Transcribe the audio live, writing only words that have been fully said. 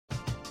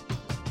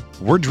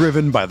We're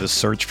driven by the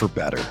search for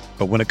better.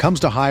 But when it comes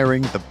to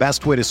hiring, the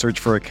best way to search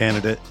for a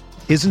candidate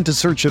isn't to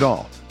search at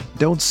all.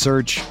 Don't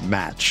search,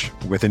 match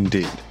with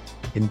Indeed.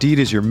 Indeed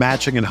is your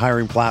matching and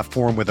hiring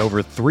platform with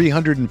over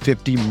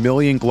 350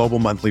 million global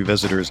monthly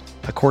visitors,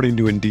 according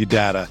to Indeed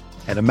data,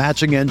 and a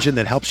matching engine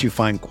that helps you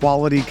find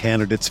quality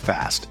candidates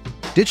fast.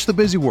 Ditch the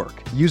busy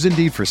work. Use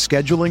Indeed for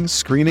scheduling,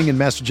 screening, and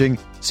messaging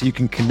so you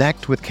can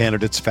connect with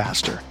candidates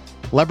faster.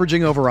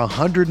 Leveraging over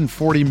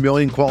 140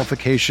 million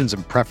qualifications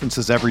and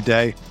preferences every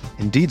day,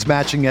 Indeed's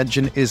matching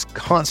engine is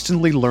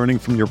constantly learning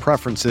from your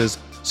preferences,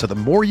 so the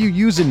more you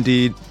use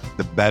Indeed,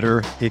 the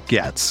better it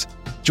gets.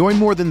 Join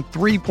more than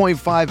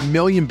 3.5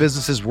 million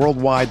businesses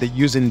worldwide that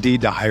use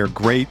Indeed to hire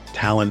great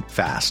talent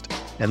fast.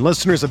 And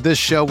listeners of this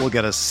show will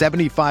get a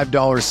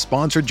 $75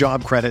 sponsored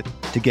job credit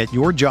to get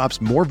your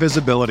jobs more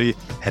visibility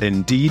at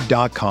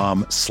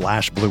Indeed.com/Blue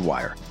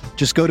Wire.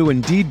 Just go to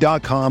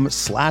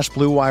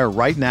Indeed.com/Blue Wire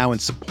right now and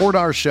support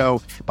our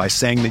show by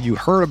saying that you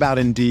heard about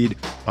Indeed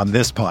on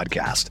this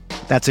podcast.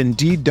 That's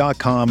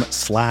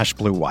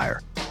Indeed.com/Blue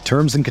Wire.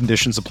 Terms and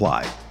conditions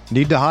apply.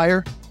 Need to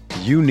hire?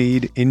 You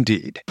need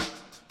Indeed.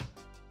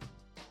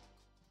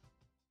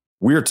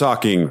 We're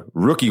talking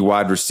rookie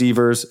wide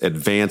receivers,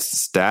 advanced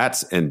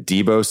stats, and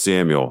Deebo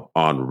Samuel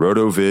on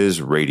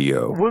RotoViz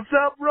Radio. What's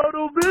up,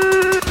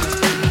 RotoViz?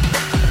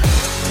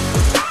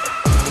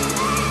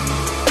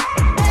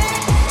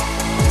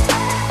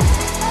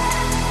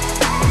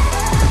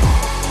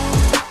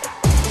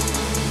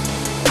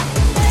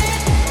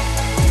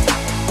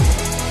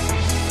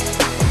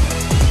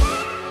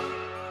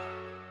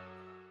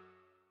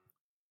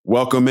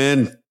 Welcome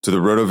in to the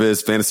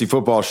RotoViz Fantasy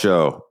Football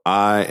Show.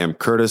 I am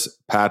Curtis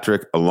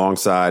Patrick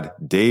alongside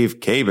Dave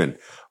Cabin.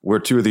 We're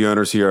two of the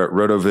owners here at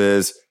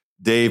RotoViz.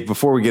 Dave,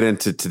 before we get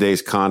into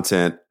today's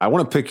content, I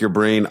want to pick your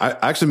brain. I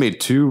actually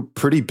made two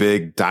pretty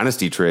big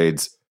dynasty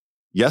trades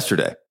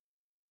yesterday.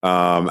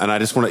 And I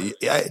just want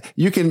to,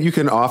 you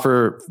can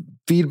offer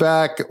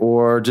feedback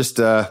or just,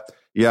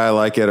 yeah, I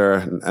like it,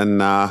 or and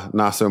nah,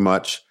 not so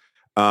much.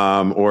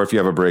 Or if you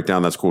have a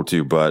breakdown, that's cool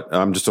too. But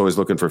I'm just always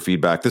looking for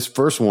feedback. This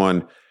first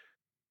one,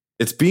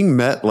 it's being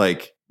met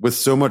like with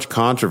so much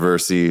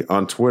controversy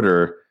on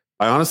Twitter.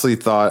 I honestly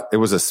thought it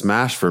was a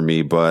smash for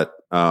me, but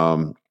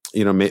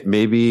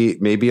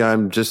maybe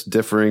I'm just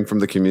differing from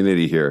the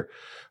community here.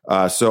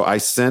 So I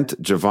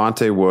sent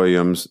Javonte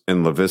Williams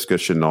and Laviska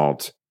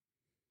Shenault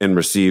and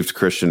received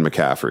Christian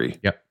McCaffrey.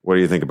 Yep. What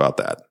do you think about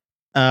that?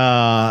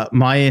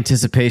 My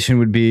anticipation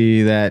would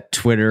be that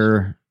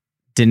Twitter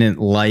didn't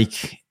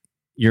like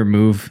your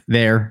move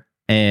there,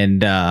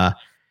 and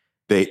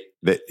they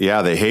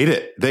hate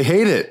it. They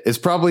hate it. It's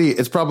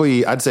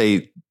probably I'd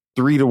say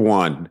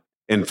 3-1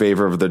 in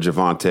favor of the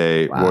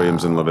Javonte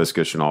Williams and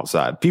Laviska Shenault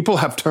side. People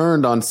have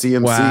turned on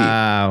CMC.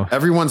 Wow.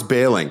 Everyone's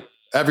bailing.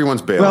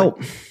 Well,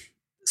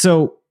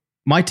 so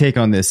my take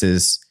on this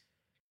is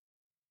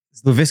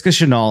Laviska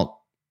Shenault,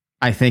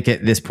 I think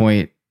at this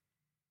point,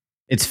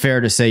 it's fair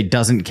to say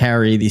doesn't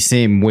carry the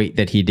same weight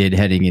that he did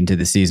heading into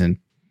the season.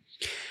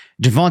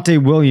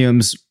 Javonte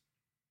Williams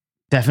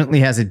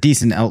definitely has a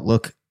decent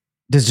outlook.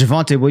 Does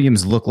Javonte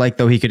Williams look like,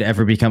 though, he could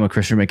ever become a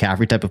Christian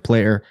McCaffrey type of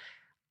player?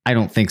 I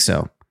don't think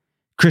so.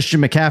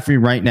 Christian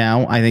McCaffrey right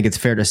now, I think it's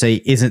fair to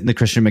say, isn't the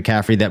Christian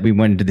McCaffrey that we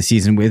went into the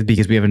season with,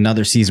 because we have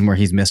another season where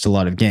he's missed a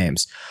lot of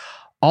games.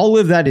 All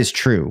of that is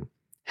true.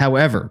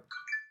 However,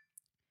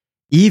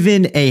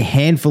 even a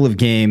handful of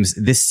games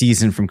this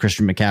season from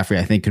Christian McCaffrey,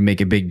 I think, could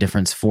make a big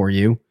difference for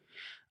you.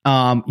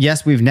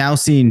 Yes, we've now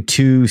seen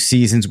 2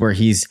 seasons where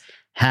he's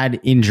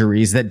had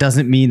injuries. That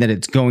doesn't mean that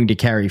it's going to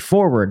carry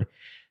forward.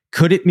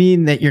 Could it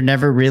mean that you're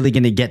never really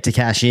going to get to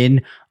cash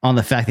in on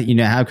the fact that you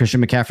now have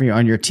Christian McCaffrey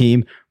on your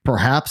team?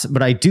 Perhaps,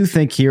 but I do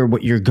think here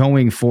what you're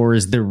going for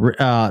is the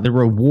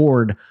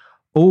reward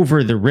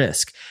over the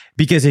risk.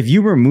 Because if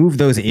you remove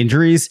those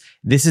injuries,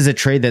 this is a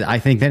trade that I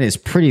think that is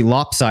pretty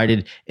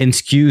lopsided and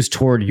skews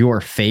toward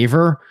your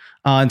favor.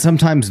 And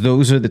sometimes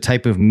those are the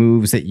type of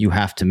moves that you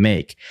have to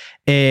make.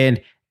 And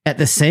at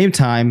the same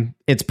time,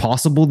 it's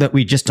possible that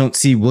we just don't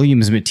see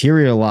Williams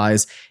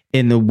materialize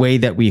in the way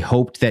that we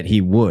hoped that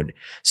he would.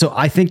 So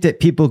I think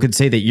that people could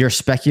say that you're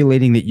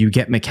speculating that you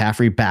get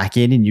McCaffrey back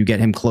in and you get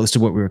him close to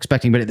what we were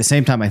expecting. But at the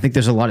same time, I think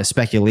there's a lot of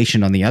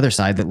speculation on the other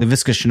side that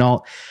Laviska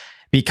Shenault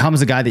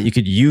becomes a guy that you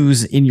could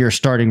use in your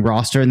starting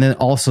roster. And then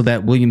also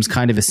that Williams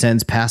kind of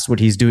ascends past what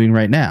he's doing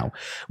right now,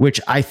 which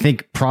I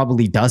think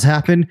probably does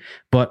happen,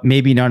 but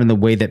maybe not in the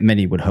way that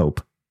many would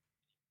hope.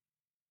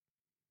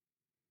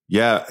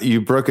 Yeah,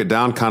 you broke it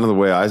down kind of the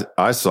way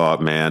I saw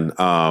it, man.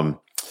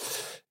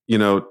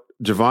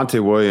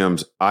 Javonte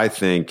Williams, I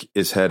think,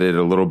 is headed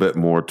a little bit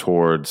more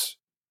towards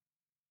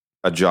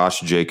a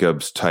Josh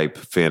Jacobs type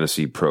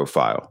fantasy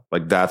profile.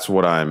 Like that's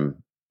what I'm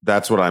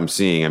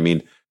seeing. I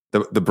mean,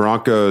 the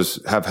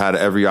Broncos have had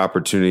every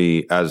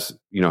opportunity, as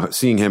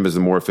seeing him as the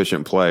more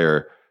efficient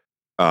player,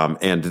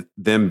 and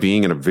them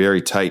being in a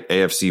very tight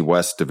AFC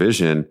West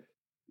division.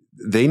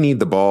 They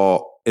need the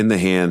ball in the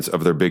hands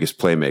of their biggest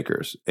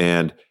playmakers,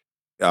 and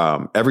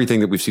everything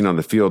that we've seen on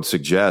the field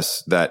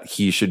suggests that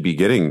he should be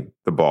getting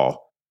the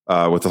ball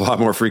with a lot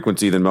more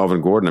frequency than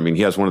Melvin Gordon. I mean,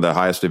 he has one of the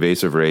highest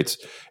evasive rates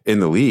in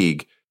the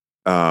league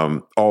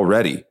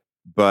already.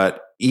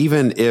 But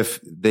even if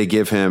they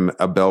give him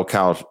a bell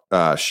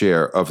cow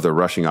share of the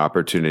rushing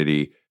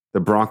opportunity, the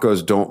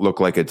Broncos don't look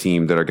like a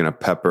team that are going to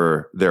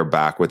pepper their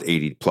back with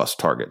 80 plus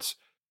targets.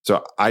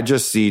 So I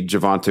just see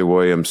Javonte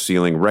Williams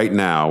ceiling right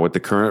now with the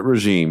current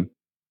regime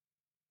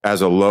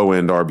as a low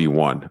end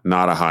RB1,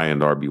 not a high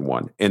end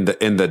RB1. And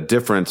the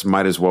difference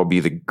might as well be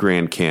the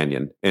Grand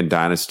Canyon in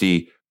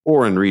Dynasty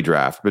or in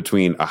redraft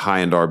between a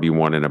high end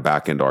RB1 and a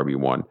back end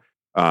RB1.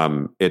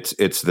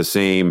 It's the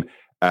same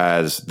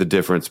as the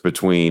difference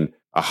between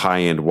a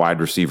high end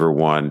wide receiver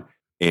 1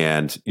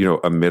 and,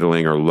 a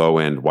middling or low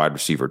end wide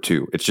receiver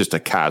 2. It's just a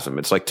chasm.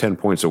 It's like 10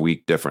 points a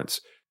week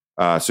difference.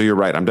 So you're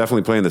right. I'm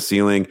definitely playing the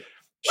ceiling.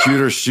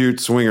 Shoot or shoot,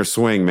 swing or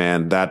swing,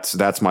 man.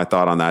 That's my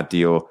thought on that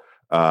deal.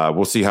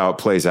 We'll see how it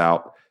plays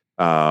out.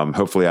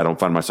 Hopefully I don't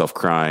find myself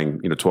crying,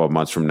 12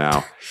 months from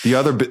now.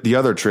 The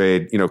other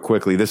trade,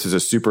 quickly, this is a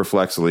super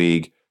flex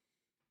league.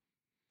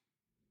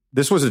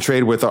 This was a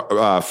trade with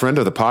a friend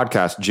of the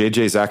podcast,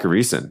 JJ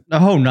Zacharyson.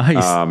 Oh, nice.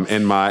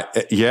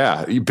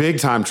 Big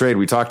time trade.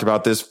 We talked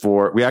about this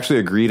we actually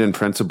agreed in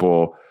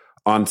principle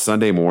on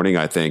Sunday morning,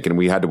 I think, and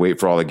we had to wait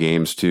for all the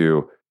games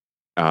to,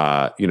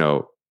 I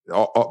think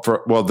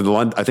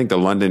the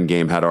London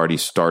game had already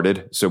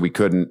started, so we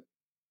couldn't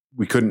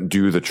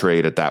do the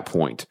trade at that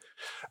point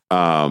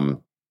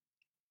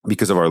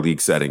because of our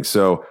league settings.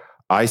 So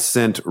I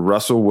sent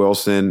Russell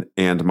Wilson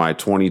and my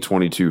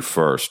 2022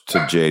 first to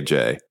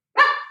JJ.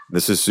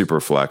 This is super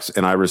flex.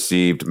 And I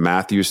received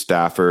Matthew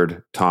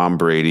Stafford, Tom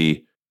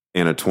Brady,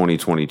 and a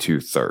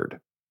 2022 third.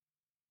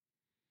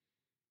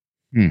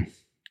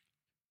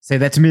 Say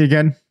that to me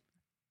again.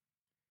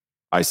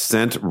 I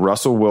sent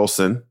Russell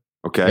Wilson.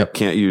 Okay. Yep.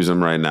 Can't use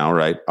him right now,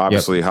 right?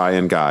 Obviously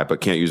high-end guy,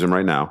 but can't use him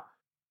right now.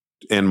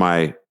 And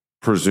my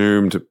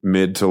presumed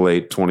mid to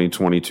late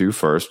 2022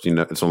 first.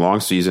 It's a long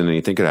season,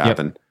 anything could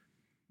happen.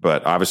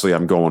 But obviously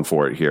I'm going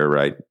for it here,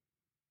 right?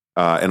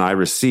 And I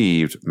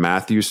received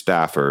Matthew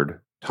Stafford,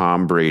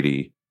 Tom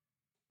Brady,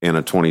 and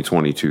a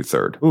 2022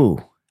 third. Ooh,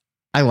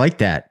 I like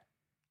that.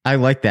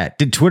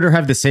 Did Twitter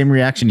have the same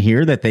reaction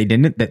here that they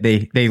didn't, that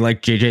they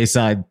like JJ's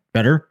side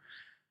better?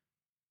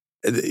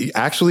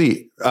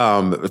 Actually,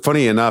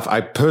 funny enough,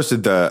 I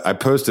posted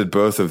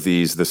both of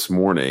these this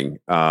morning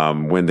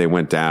when they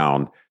went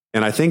down.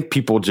 And I think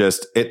people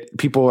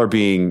are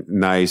being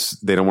nice.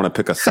 They don't want to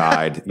pick a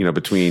side,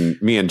 between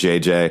me and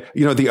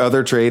JJ. The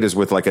other trade is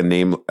with like a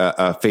name,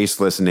 a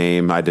faceless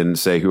name. I didn't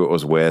say who it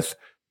was with.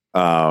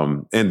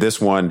 And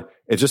this one,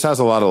 it just has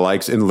a lot of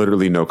likes and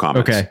literally no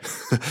comments. Okay.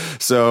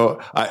 So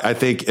I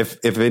think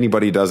if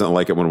anybody doesn't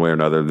like it one way or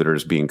another, they're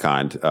just being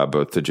kind,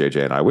 both to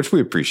JJ and I, which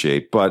we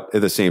appreciate. But at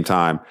the same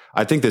time,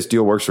 I think this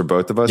deal works for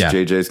both of us. Yeah.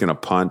 JJ is going to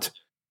punt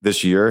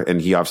this year, and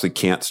he obviously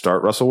can't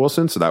start Russell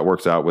Wilson. So that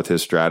works out with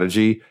his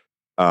strategy.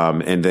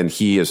 And then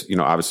he is,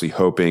 obviously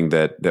hoping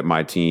that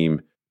my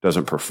team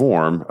doesn't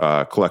perform,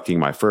 collecting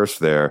my first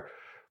there.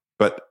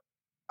 But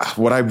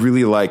what I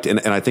really liked, and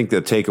I think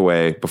the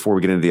takeaway before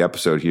we get into the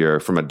episode here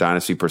from a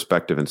dynasty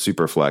perspective and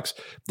Superflex,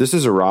 this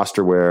is a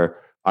roster where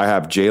I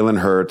have Jalen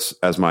Hurts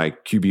as my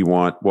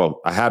QB1. Well,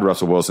 I had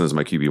Russell Wilson as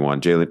my QB1.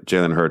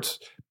 Jalen Hurts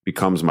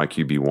becomes my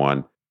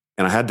QB1.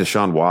 And I had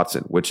Deshaun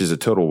Watson, which is a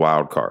total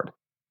wild card.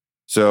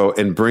 So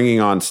in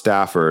bringing on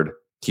Stafford,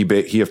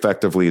 he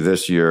effectively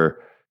this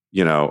year,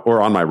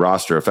 or on my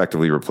roster,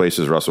 effectively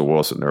replaces Russell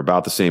Wilson. They're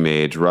about the same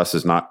age. Russ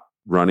is not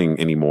running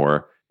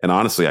anymore. And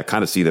honestly, I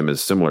kind of see them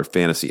as similar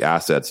fantasy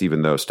assets,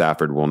 even though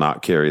Stafford will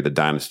not carry the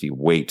dynasty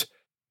weight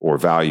or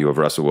value of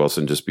Russell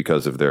Wilson just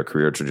because of their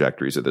career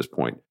trajectories at this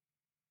point.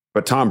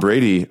 But Tom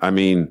Brady, I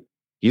mean,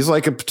 he's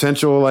like a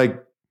potential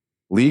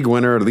league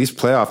winner, at least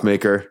playoff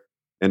maker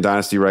in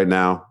dynasty right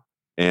now.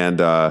 And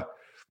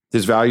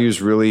his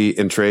values really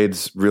in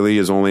trades really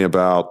is only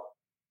about,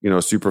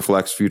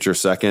 Superflex future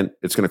second.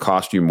 It's going to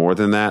cost you more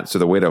than that. So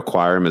the way to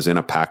acquire him is in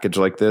a package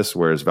like this,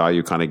 where his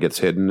value kind of gets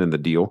hidden in the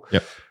deal.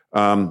 Yep.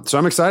 So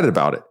I'm excited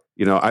about it.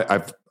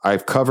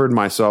 I've covered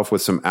myself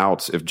with some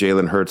outs if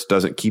Jalen Hurts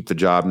doesn't keep the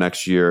job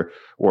next year,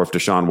 or if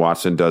Deshaun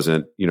Watson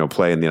doesn't,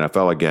 play in the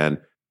NFL again.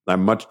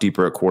 I'm much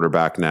deeper at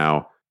quarterback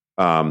now.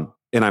 And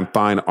I'm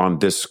fine on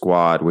this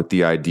squad with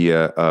the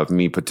idea of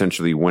me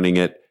potentially winning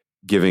it,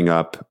 giving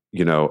up,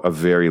 a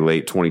very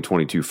late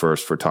 2022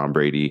 first for Tom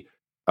Brady,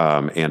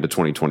 and a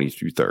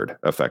 2022 third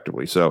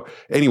effectively. So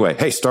anyway,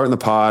 hey, starting the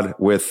pod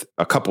with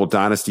a couple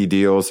dynasty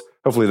deals.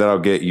 Hopefully that'll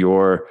get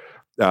your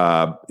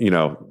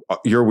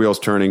wheels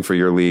turning for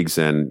your leagues.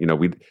 And,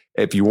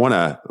 if you want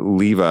to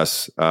leave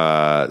us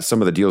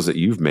some of the deals that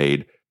you've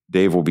made,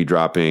 Dave will be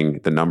dropping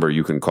the number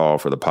you can call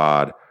for the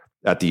pod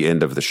at the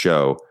end of the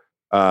show.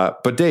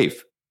 But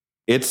Dave,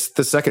 it's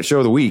the second show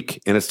of the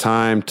week, and it's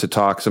time to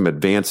talk some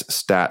advanced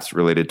stats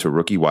related to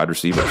rookie wide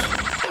receivers.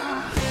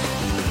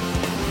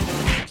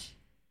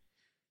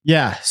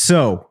 Yeah.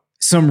 So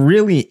some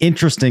really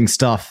interesting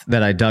stuff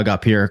that I dug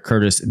up here,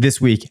 Curtis,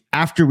 this week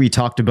after we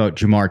talked about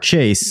Jamar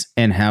Chase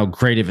and how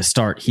great of a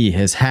start he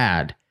has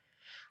had.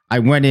 I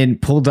went in,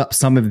 pulled up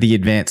some of the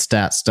advanced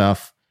stat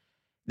stuff,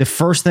 the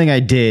first thing I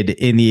did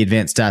in the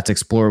Advanced Stats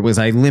Explorer was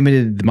I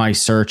limited my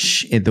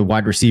search in the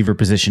wide receiver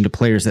position to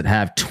players that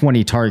have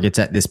 20 targets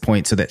at this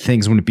point so that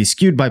things wouldn't be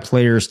skewed by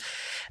players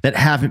that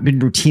haven't been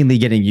routinely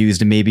getting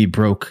used and maybe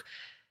broke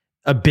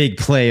a big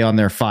play on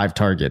their 5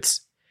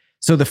 targets.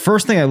 So the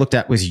first thing I looked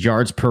at was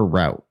yards per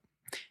route.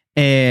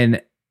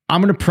 And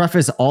I'm going to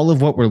preface all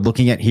of what we're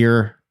looking at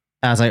here,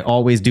 as I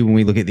always do when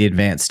we look at the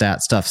advanced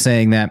stat stuff,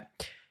 saying that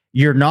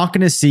you're not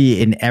going to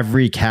see in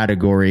every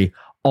category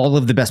all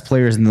of the best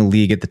players in the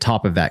league at the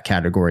top of that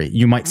category.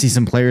 You might see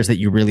some players that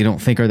you really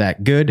don't think are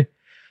that good.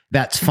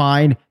 That's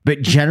fine.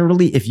 But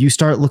generally, if you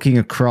start looking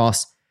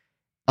across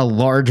a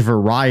large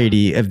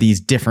variety of these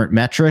different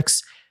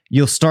metrics,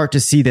 you'll start to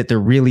see that the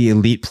really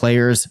elite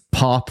players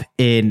pop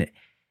in,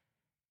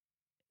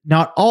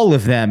 not all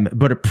of them,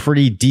 but a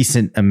pretty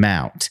decent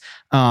amount.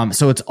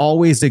 So it's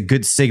always a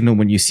good signal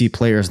when you see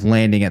players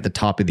landing at the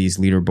top of these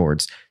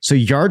leaderboards. So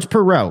yards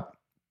per route,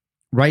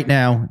 right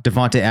now,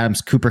 Davante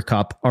Adams, Cooper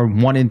Kupp are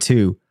 1 and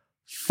 2,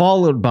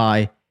 followed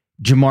by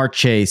Jamar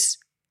Chase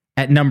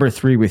at number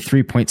 3 with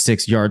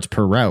 3.6 yards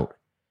per route.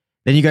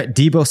 Then you got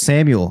Deebo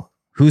Samuel.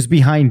 Who's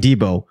behind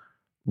Deebo?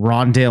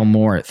 Rondale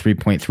Moore at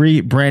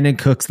 3.3, Brandon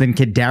Cooks, then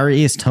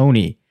Kadarius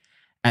Toney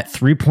at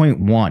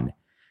 3.1.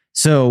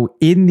 So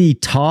in the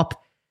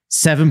top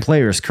 7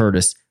 players,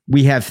 Curtis,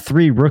 we have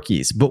 3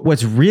 rookies. But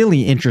what's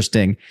really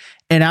interesting,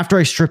 and after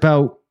I strip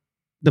out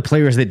the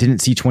players that didn't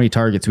see 20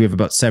 targets, we have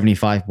about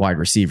 75 wide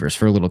receivers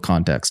for a little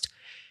context.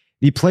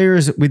 The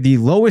players with the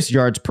lowest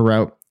yards per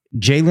route,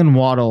 Jalen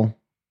Waddle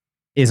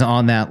is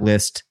on that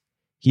list.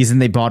 He's in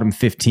the bottom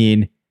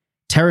 15.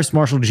 Terrace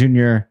Marshall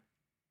Jr.,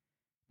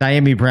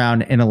 Diami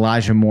Brown, and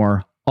Elijah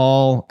Moore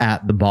all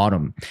at the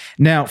bottom.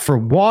 Now, for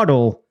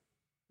Waddle,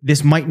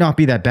 this might not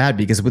be that bad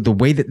because with the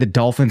way that the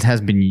Dolphins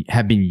have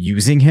been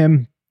using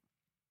him,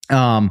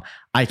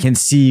 I can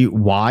see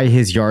why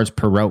his yards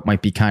per route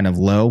might be kind of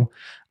low.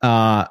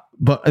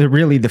 But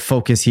really the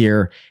focus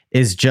here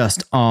is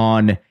just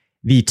on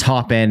the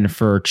top end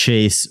for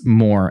Chase,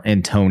 Moore,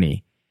 and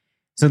Toney.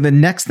 So the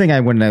next thing I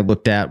went and I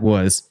looked at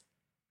was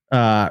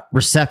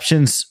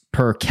receptions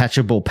per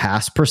catchable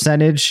pass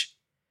percentage.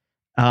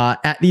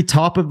 At the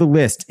top of the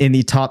list, in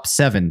the top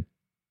 7,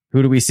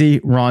 who do we see?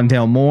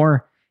 Rondale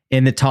Moore.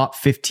 In the top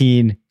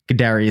 15,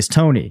 Kadarius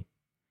Toney.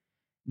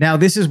 Now,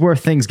 this is where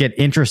things get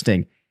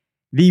interesting.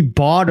 The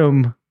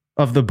bottom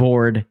of the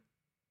board,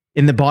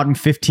 in the bottom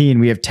 15,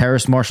 we have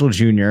Terrace Marshall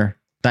Jr.,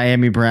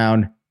 Diami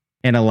Brown,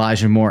 and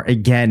Elijah Moore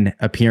again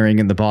appearing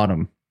in the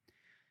bottom.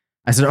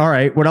 I said, all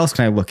right, what else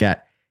can I look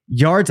at?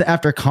 Yards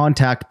after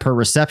contact per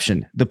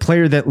reception. The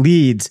player that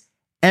leads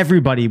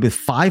everybody with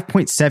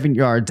 5.7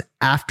 yards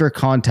after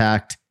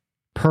contact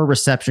per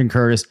reception,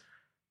 Curtis,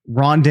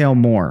 Rondale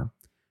Moore,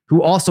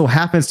 who also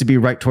happens to be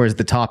right towards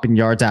the top in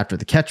yards after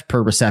the catch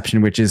per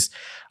reception, which is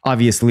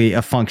obviously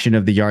a function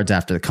of the yards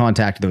after the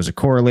contact. Those are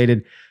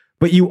correlated.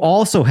 But you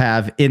also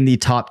have in the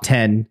top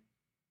 10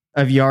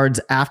 of yards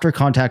after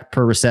contact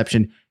per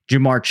reception,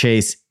 Jamar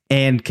Chase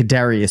and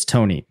Kadarius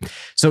Toney.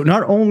 So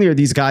not only are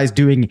these guys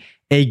doing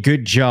a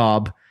good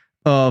job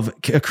of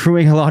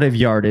accruing a lot of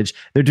yardage,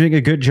 they're doing a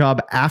good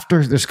job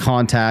after there's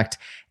contact,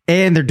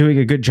 and they're doing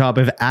a good job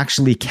of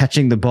actually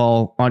catching the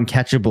ball on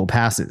catchable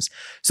passes.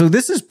 So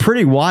this is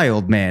pretty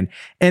wild, man.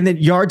 And then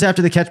yards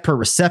after the catch per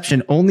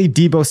reception, only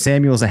Deebo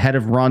Samuel's ahead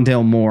of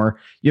Rondale Moore.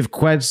 You have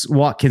Quez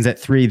Watkins at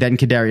 3, then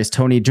Kadarius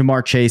Toney,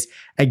 Jamar Chase,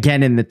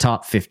 again in the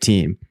top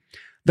 15.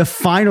 The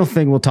final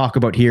thing we'll talk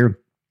about here,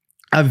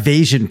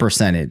 evasion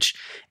percentage.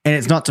 And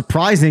it's not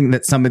surprising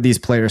that some of these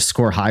players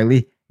score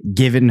highly,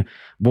 given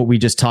what we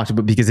just talked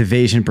about, because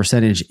evasion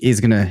percentage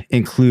is going to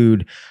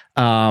include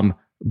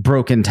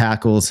broken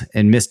tackles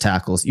and missed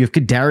tackles. You have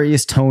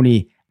Kadarius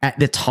Toney at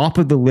the top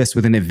of the list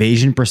with an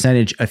evasion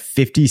percentage of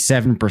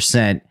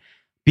 57%.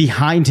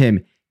 Behind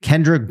him,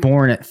 Kendrick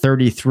Bourne at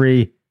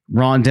 33,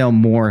 Rondale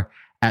Moore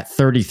at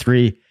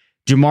 33.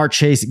 Jamar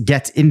Chase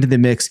gets into the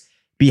mix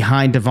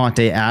behind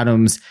Davante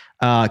Adams,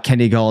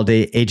 Kenny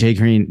Galladay, AJ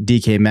Green,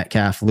 DK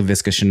Metcalf,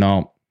 Laviska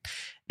Shenault.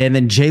 And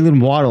then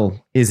Jalen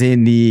Waddle is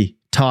in the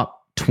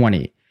top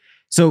 20.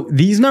 So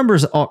these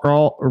numbers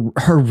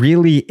are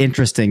really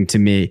interesting to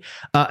me,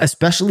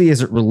 especially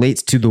as it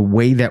relates to the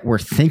way that we're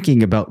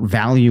thinking about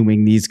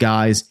valuing these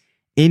guys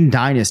in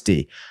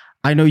Dynasty.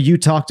 I know you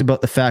talked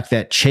about the fact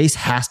that Chase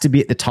has to be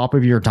at the top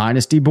of your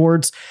Dynasty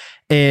boards.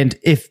 And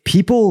if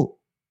people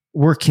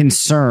were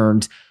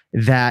concerned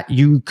that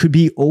you could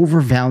be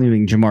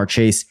overvaluing Jamar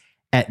Chase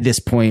at this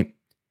point,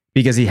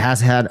 because he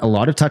has had a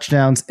lot of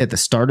touchdowns at the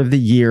start of the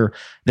year,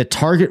 the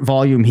target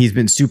volume he's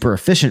been super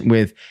efficient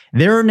with,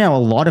 there are now a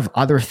lot of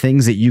other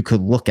things that you could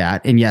look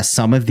at. And yes,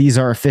 some of these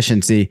are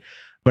efficiency.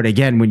 But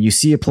again, when you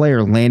see a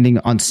player landing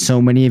on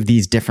so many of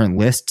these different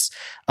lists,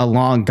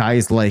 along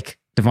guys like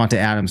Davante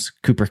Adams,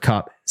 Cooper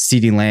Kupp,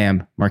 CeeDee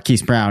Lamb,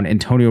 Marquise Brown,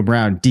 Antonio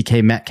Brown,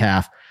 DK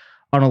Metcalf,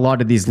 on a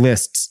lot of these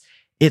lists,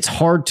 it's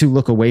hard to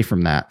look away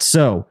from that.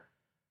 So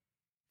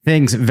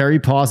things very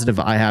positive,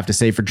 I have to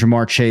say, for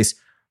Jamar Chase,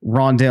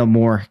 Rondale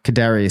Moore,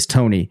 Kadarius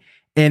Toney.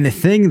 And the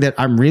thing that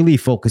I'm really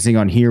focusing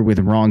on here with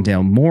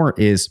Rondale Moore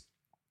is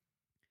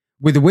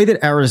with the way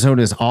that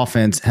Arizona's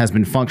offense has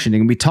been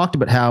functioning, we talked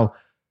about how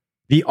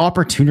the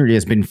opportunity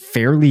has been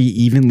fairly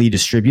evenly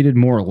distributed,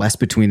 more or less,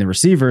 between the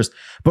receivers.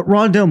 But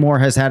Rondale Moore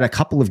has had a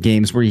couple of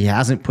games where he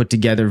hasn't put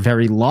together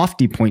very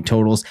lofty point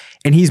totals,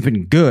 and he's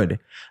been good.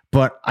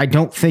 But I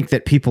don't think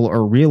that people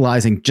are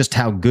realizing just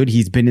how good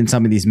he's been in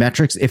some of these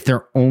metrics if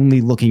they're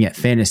only looking at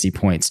fantasy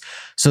points.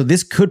 So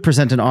this could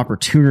present an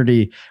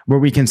opportunity where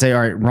we can say,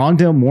 all right,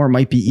 Rondale Moore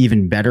might be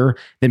even better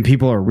than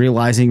people are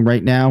realizing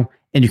right now.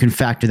 And you can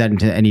factor that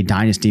into any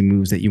dynasty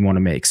moves that you want to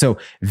make. So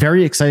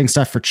very exciting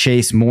stuff for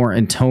Chase, Moore,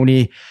 and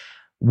Tony.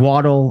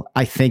 Waddle,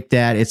 I think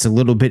that it's a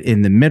little bit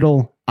in the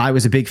middle. I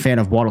was a big fan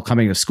of Waddle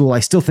coming to school. I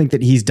still think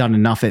that he's done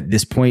enough at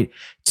this point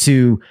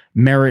to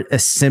merit a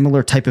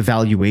similar type of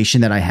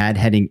valuation that I had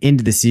heading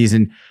into the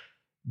season.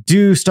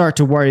 Do start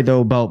to worry,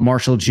 though, about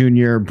Marshall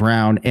Jr.,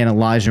 Brown, and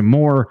Elijah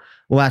Moore.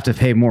 We'll have to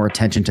pay more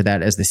attention to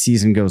that as the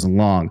season goes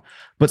along.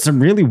 But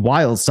some really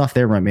wild stuff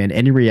there, my man.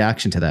 Any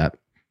reaction to that?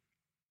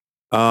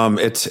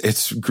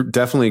 It's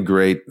definitely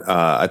great.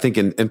 I think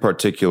in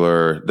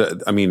particular,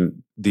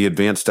 the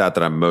advanced stat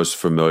that I'm most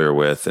familiar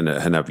with and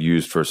have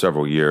used for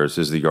several years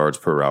is the yards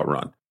per route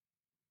run.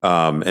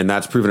 And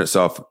that's proven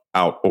itself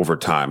out over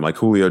time. Like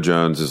Julio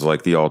Jones is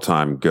like the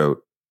all-time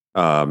GOAT,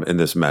 in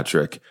this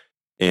metric.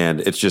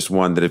 And it's just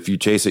one that if you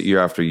chase it year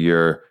after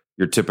year,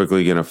 you're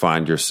typically going to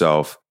find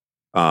yourself,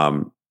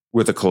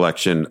 with a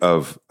collection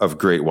of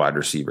great wide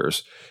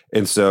receivers.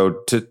 And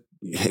so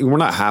we're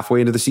not halfway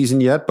into the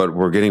season yet, but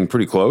we're getting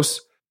pretty close.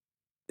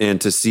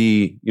 And to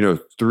see,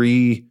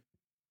 three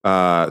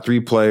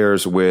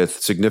players with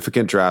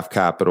significant draft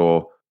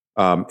capital,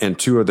 and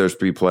two of those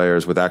three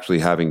players with actually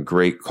having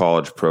great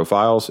college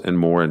profiles, and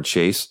Moore and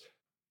Chase.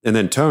 And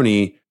then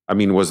Tony,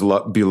 was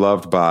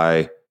beloved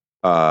by,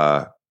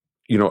 a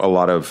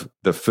lot of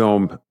the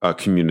film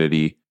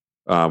community,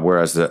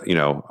 whereas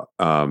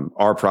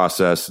our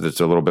process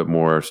that's a little bit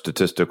more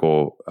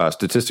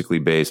statistically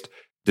based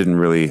didn't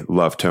really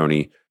love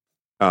Tony,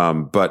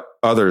 but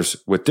others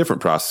with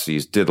different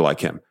processes did like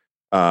him.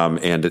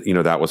 And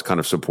that was kind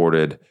of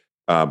supported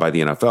by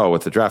the NFL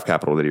with the draft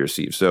capital that he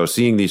received. So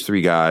seeing these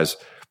three guys,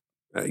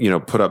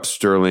 put up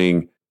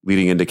sterling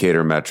leading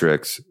indicator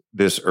metrics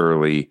this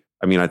early,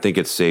 I think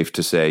it's safe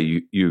to say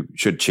you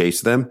should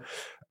chase them.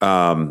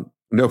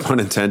 No pun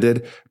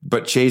intended,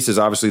 but Chase is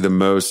obviously the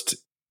most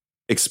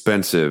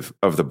expensive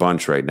of the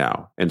bunch right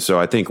now. And so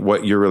I think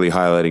what you're really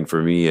highlighting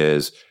for me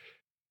is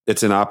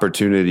it's an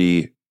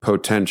opportunity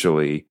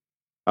potentially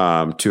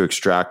to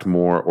extract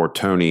Moore or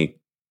Tony,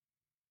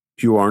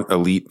 who aren't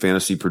elite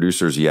fantasy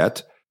producers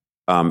yet.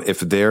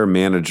 If their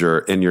manager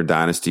in your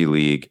dynasty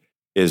league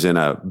is in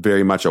a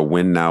very much a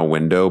win now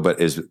window, but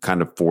is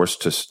kind of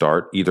forced to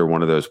start either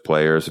one of those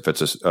players, if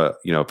it's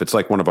if it's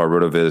like one of our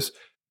RotoViz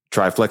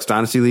Triflex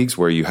dynasty leagues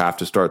where you have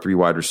to start three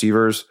wide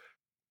receivers,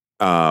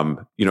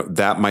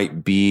 that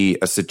might be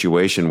a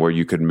situation where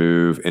you could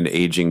move an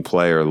aging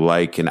player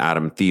like an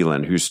Adam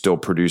Thielen, who's still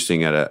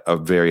producing at a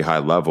very high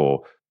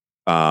level,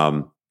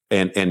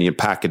 and you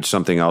package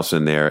something else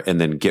in there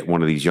and then get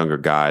one of these younger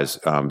guys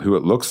who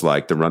it looks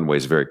like the runway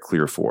is very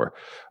clear for.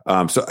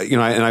 So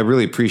I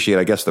really appreciate,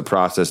 I guess, the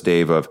process,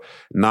 Dave, of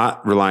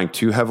not relying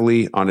too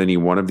heavily on any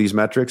one of these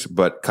metrics,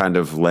 but kind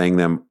of laying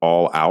them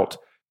all out.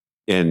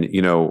 And,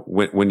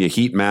 when you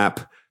heat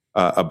map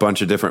a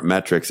bunch of different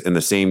metrics and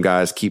the same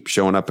guys keep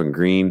showing up in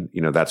green,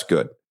 that's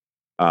good.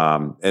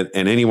 And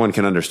anyone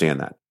can understand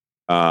that.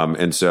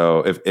 And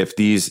so if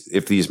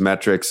these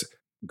metrics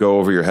go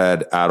over your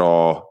head at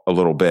all a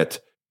little bit,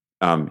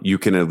 you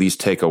can at least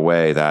take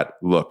away that,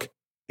 look,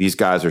 these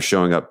guys are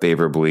showing up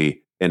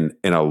favorably in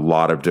a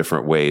lot of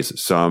different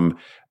ways. Some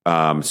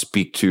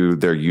speak to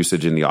their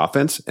usage in the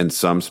offense, and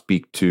some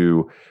speak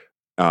to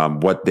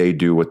what they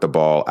do with the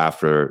ball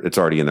after it's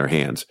already in their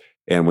hands.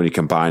 And when you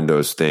combine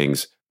those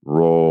things,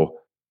 role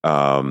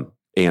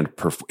and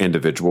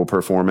individual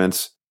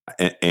performance,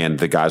 and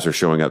the guys are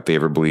showing up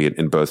favorably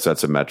in both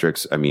sets of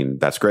metrics,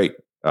 that's great.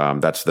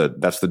 That's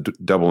the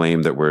double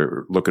aim that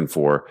we're looking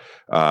for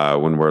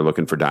when we're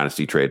looking for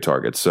dynasty trade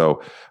targets.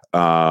 So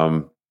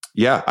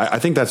I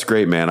think that's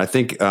great, man. I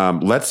think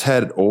let's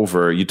head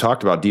over. You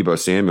talked about Deebo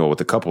Samuel with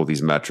a couple of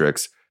these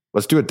metrics.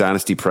 Let's do a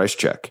dynasty price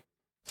check.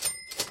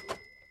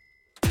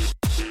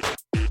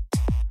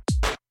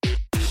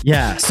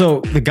 Yeah,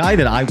 so the guy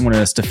that I wanted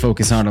us to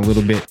focus on a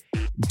little bit,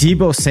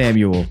 Deebo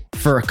Samuel,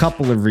 for a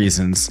couple of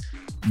reasons.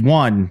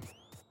 One,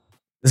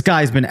 this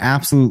guy's been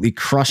absolutely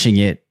crushing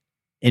it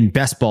in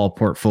best ball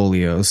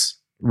portfolios,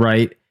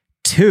 right?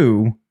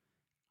 Two,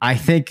 I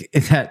think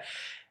that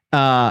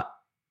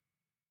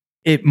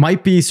it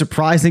might be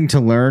surprising to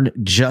learn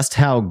just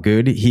how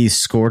good he's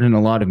scored in a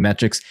lot of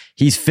metrics.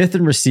 He's 5th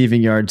in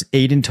receiving yards,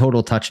 8 in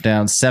total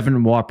touchdowns, 7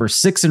 in Whopper,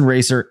 6 in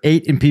Racer,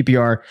 8 in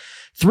PPR,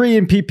 3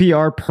 in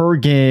PPR per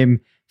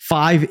game,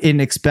 5 in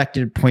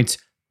expected points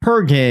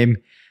per game.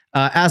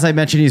 As I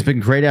mentioned, he's been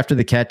great after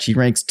the catch. He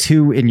ranks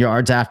 2 in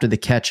yards after the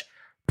catch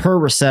per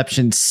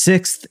reception,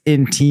 6th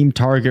in team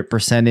target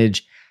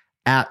percentage.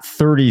 at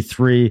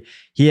 33.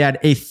 He had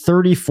a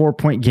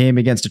 34-point game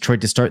against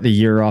Detroit to start the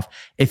year off,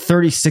 a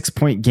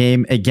 36-point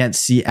game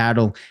against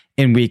Seattle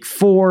in week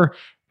 4,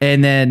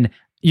 and then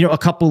a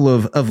couple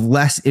of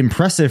less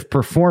impressive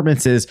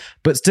performances,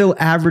 but still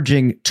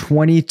averaging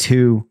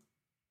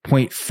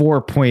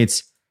 22.4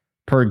 points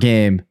per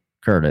game,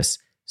 Curtis.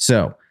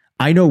 So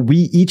I know we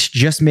each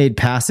just made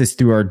passes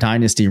through our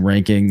dynasty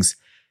rankings.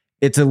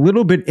 It's a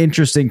little bit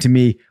interesting to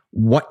me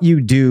what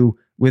you do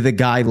with a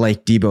guy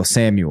like Deebo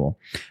Samuel,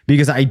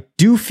 because I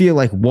do feel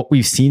like what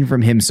we've seen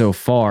from him so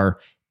far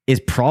is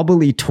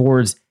probably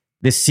towards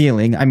the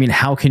ceiling. I mean,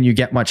 how can you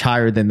get much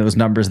higher than those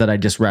numbers that I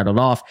just rattled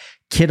off?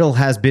 Kittle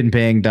has been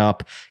banged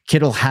up.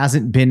 Kittle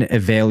hasn't been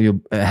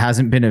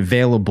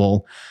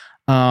available.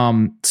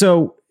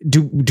 So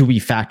do we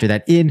factor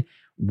that in?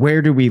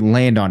 Where do we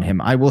land on him?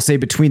 I will say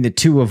between the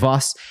two of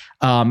us,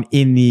 and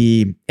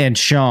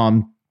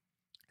Sean,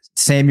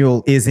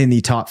 Samuel is in the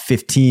top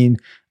 15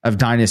 of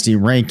dynasty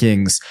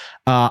rankings.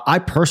 I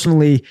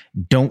personally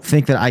don't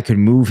think that I could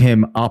move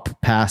him up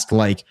past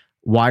like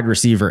wide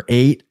receiver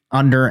 8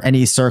 under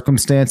any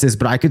circumstances,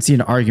 but I could see an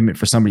argument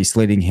for somebody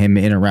slating him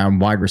in around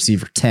wide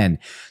receiver 10.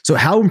 So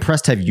how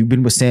impressed have you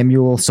been with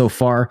Samuel so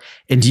far?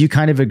 And do you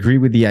kind of agree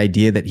with the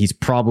idea that he's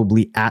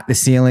probably at the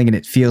ceiling, and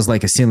it feels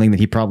like a ceiling that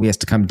he probably has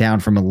to come down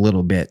from a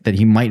little bit, that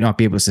he might not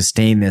be able to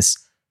sustain this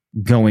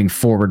going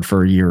forward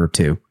for a year or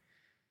two?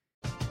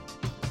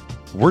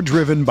 We're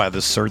driven by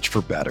the search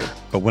for better.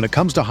 But when it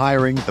comes to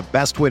hiring, the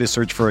best way to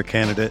search for a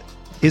candidate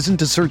isn't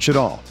to search at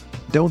all.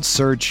 Don't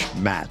search,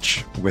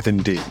 match with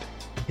Indeed.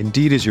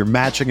 Indeed is your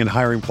matching and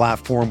hiring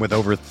platform with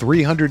over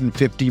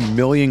 350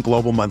 million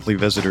global monthly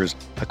visitors,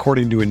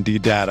 according to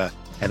Indeed data,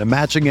 and a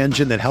matching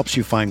engine that helps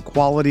you find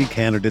quality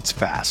candidates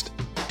fast.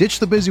 Ditch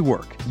the busy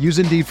work. Use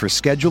Indeed for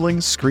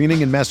scheduling,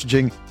 screening, and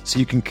messaging so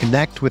you can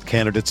connect with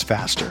candidates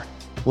faster.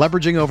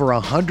 Leveraging over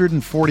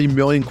 140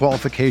 million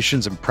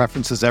qualifications and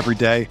preferences every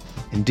day,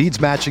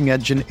 Indeed's matching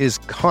engine is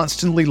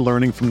constantly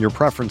learning from your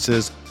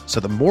preferences,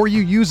 so the more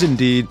you use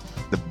Indeed,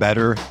 the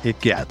better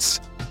it gets.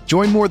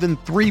 Join more than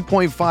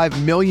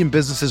 3.5 million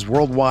businesses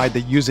worldwide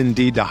that use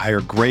Indeed to hire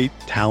great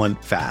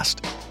talent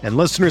fast. And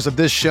listeners of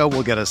this show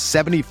will get a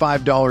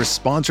 $75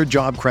 sponsored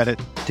job credit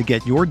to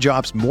get your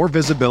jobs more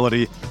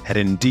visibility at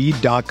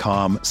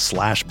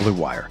Indeed.com/Blue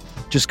Wire.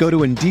 Just go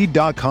to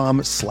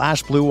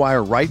Indeed.com/Blue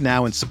Wire right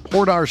now and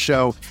support our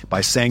show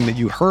by saying that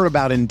you heard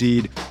about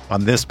Indeed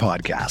on this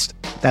podcast.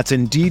 That's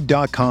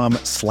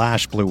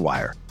Indeed.com/Blue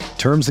Wire.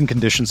 Terms and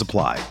conditions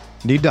apply.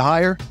 Need to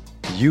hire?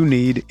 You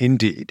need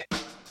Indeed.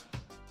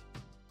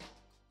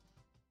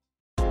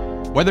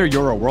 Whether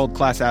you're a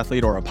world-class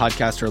athlete or a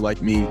podcaster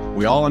like me,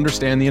 we all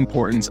understand the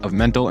importance of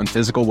mental and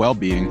physical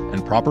well-being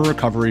and proper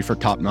recovery for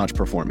top-notch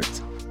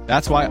performance.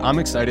 That's why I'm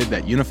excited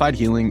that Unified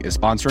Healing is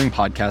sponsoring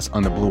podcasts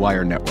on the Blue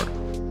Wire Network.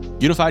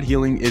 Unified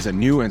Healing is a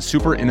new and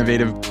super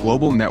innovative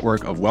global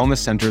network of wellness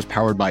centers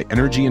powered by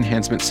Energy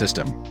Enhancement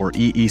System, or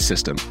EE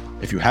System.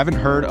 If you haven't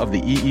heard of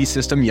the EE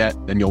System yet,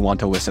 then you'll want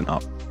to listen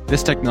up.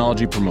 This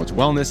technology promotes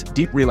wellness,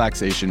 deep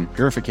relaxation,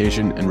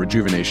 purification, and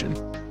rejuvenation.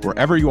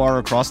 Wherever you are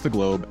across the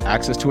globe,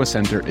 access to a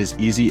center is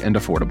easy and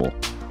affordable.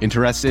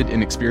 Interested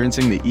in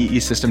experiencing the EE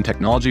System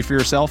technology for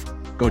yourself?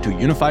 Go to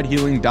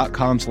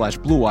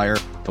unifiedhealing.com/Blue Wire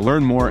to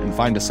learn more and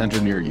find a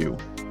center near you.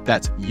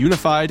 That's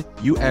unified,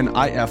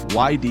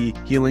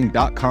 UNIFYD,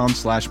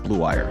 healing.com/Blue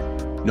Wire.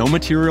 No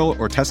material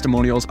or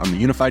testimonials on the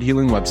Unified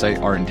Healing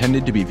website are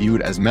intended to be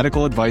viewed as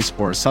medical advice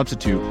or a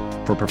substitute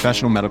for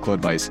professional medical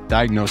advice,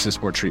 diagnosis,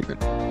 or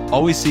treatment.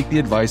 Always seek the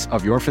advice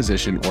of your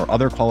physician or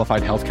other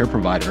qualified healthcare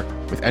provider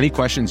with any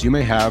questions you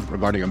may have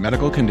regarding a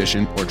medical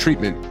condition or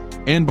treatment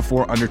and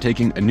before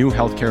undertaking a new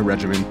healthcare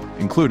regimen,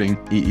 including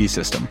EE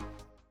System.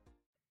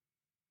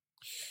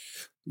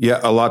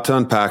 Yeah, a lot to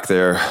unpack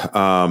there.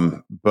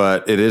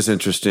 But it is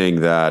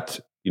interesting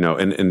that,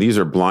 and these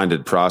are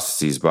blinded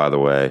processes, by the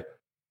way.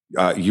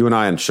 You and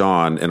I and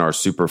Sean in our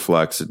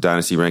Superflex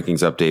Dynasty Rankings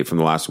update from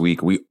the last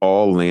week, we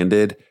all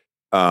landed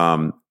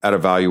at a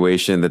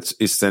valuation that's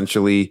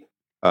essentially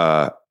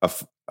a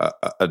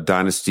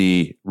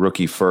Dynasty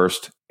rookie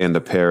first and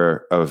a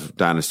pair of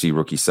Dynasty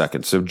rookie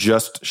second. So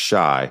just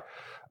shy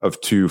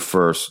of two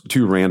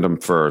random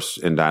firsts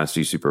in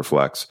Dynasty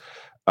Superflex.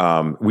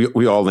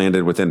 We all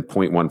landed within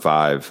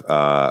 0.15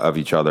 of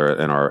each other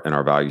in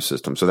our value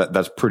system. So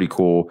that's pretty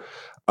cool.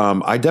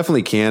 I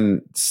definitely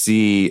can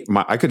see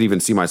I could even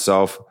see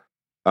myself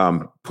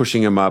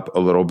pushing him up a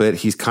little bit.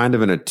 He's kind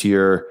of in a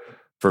tier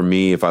for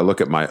me. If I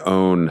look at my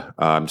own,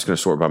 I'm just going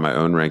to sort by my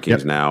own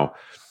rankings now.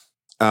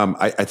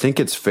 I think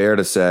it's fair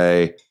to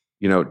say,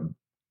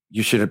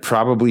 you should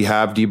probably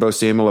have Deebo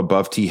Samuel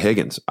above T.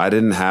 Higgins. I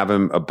didn't have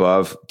him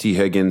above T.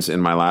 Higgins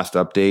in my last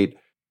update.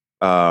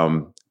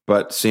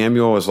 But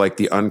Samuel is like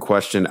the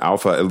unquestioned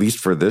alpha, at least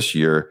for this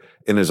year,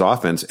 in his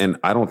offense. And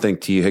I don't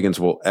think T. Higgins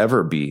will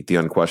ever be the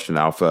unquestioned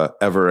alpha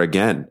ever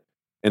again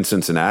in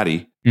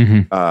Cincinnati.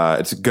 Mm-hmm.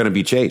 It's going to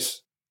be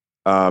Chase.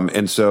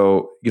 And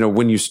so,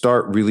 when you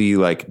start really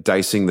like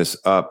dicing this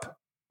up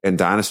and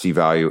dynasty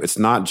value, it's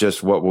not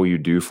just what will you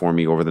do for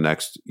me over the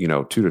next,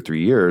 2 to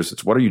 3 years.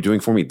 It's what are you doing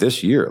for me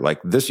this year? Like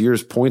this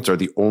year's points are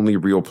the only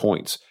real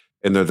points.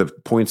 And they're the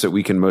points that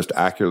we can most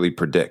accurately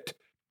predict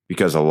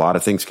because a lot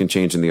of things can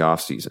change in the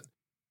offseason.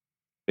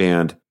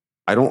 And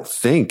I don't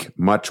think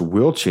much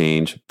will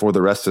change for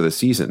the rest of the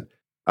season.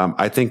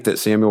 I think that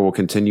Samuel will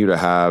continue to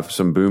have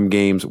some boom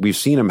games. We've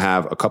seen him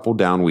have a couple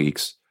down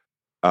weeks,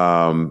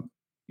 but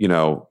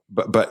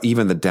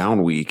even the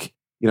down week,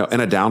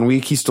 in a down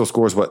week, he still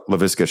scores what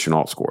Laviska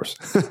Shenault scores.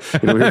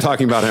 We were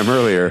talking about him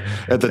earlier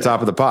at the top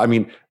of the pot. I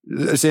mean,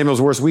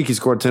 Samuel's worst week, he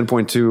scored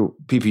 10.2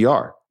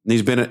 PPR. And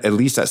he's been at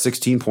least at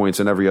 16 points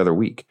in every other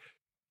week.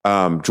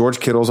 George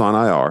Kittle's on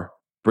IR.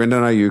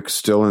 Brandon Ayuk's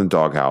still in the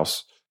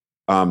doghouse.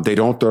 They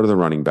don't throw to the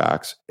running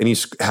backs. And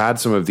he's had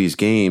some of these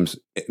games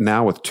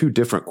now with 2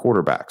 different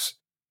quarterbacks.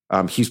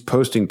 He's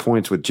posting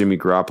points with Jimmy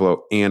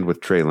Garoppolo and with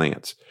Trey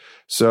Lance.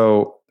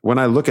 So when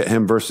I look at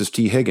him versus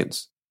T.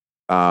 Higgins,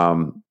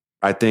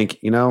 I think,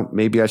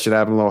 maybe I should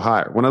have him a little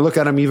higher. When I look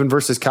at him even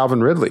versus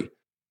Calvin Ridley,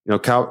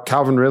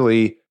 Calvin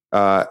Ridley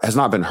has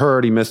not been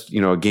hurt. He missed,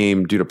 a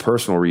game due to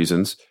personal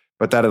reasons,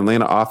 but that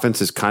Atlanta offense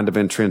is kind of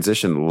in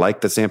transition like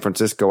the San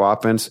Francisco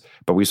offense.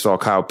 But we saw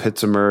Kyle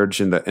Pitts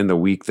emerge in the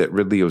week that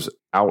Ridley was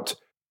out.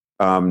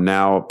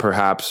 Now,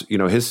 perhaps,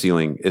 his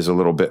ceiling is a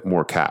little bit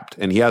more capped,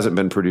 and he hasn't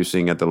been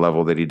producing at the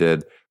level that he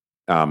did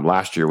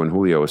last year when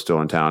Julio was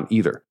still in town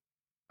either.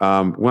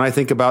 When I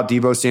think about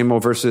Deebo Samuel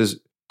versus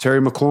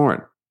Terry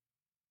McLaurin,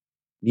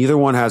 neither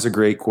one has a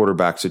great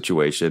quarterback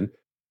situation.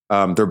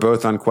 They're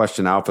both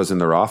unquestioned alphas in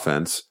their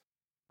offense.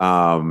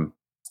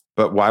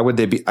 But why would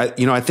they be?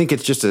 I think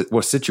it's just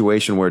a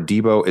situation where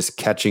Deebo is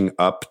catching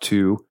up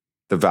to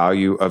the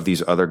value of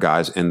these other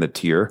guys in the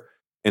tier.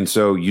 And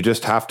so you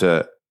just have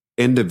to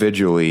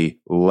individually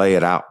lay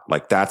it out.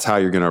 Like that's how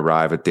you're going to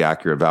arrive at the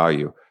accurate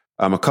value.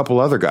 A couple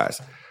other guys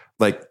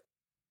like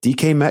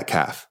DK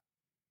Metcalf.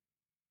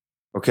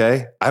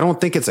 Okay. I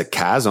don't think it's a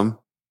chasm.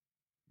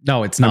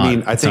 No, it's not. I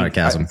mean, it's not a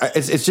chasm.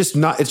 It's just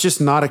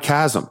not a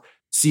chasm.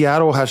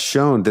 Seattle has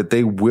shown that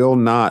they will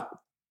not,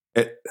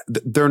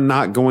 they're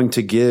not going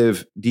to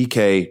give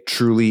DK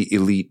truly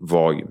elite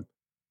volume.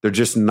 They're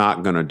just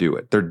not going to do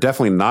it. They're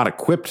definitely not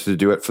equipped to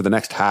do it for the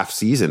next half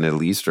season, at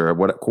least, or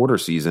quarter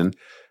season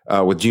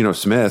with Geno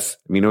Smith.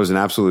 I mean, it was an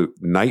absolute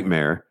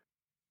nightmare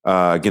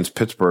against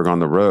Pittsburgh on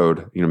the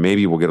road.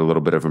 Maybe we'll get a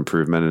little bit of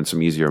improvement and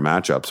some easier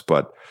matchups,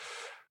 but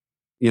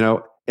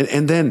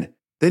and then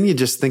you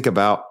just think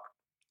about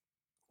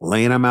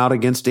laying them out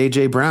against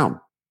AJ Brown.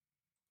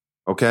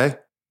 Okay.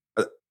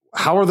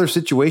 How are their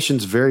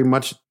situations very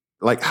much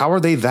like, how are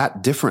they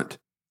that different?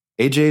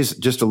 AJ's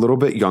just a little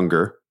bit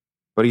younger,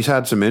 but he's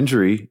had some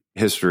injury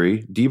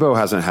history. Deebo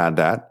hasn't had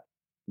that.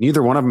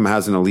 Neither one of them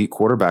has an elite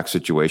quarterback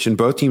situation.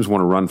 Both teams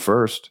want to run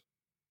first.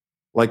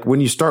 Like when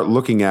you start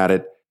looking at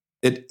it,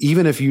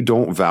 even if you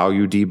don't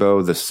value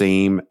Deebo the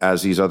same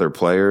as these other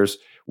players,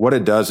 what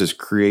it does is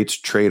creates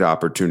trade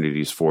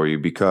opportunities for you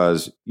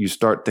because you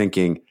start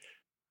thinking,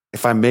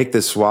 if I make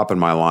this swap in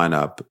my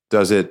lineup,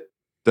 does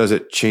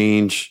it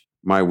change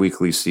my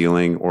weekly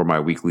ceiling or my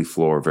weekly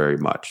floor very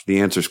much? The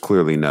answer is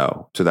clearly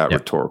no to that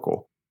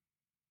rhetorical.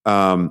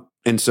 And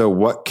so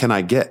what can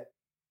I get?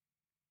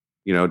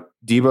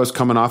 Deebo's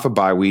coming off a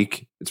bye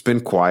week. It's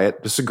been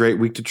quiet. This is a great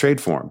week to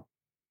trade for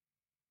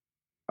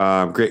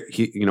him. Great.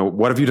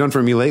 What have you done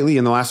for me lately?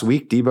 In the last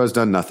week, Deebo's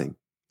done nothing.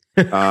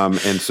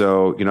 And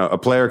so, a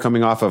player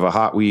coming off of a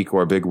hot week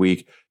or a big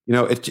week,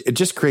 it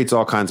just creates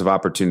all kinds of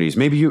opportunities.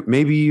 Maybe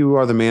you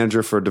are the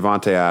manager for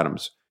Devontae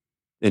Adams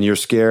and you're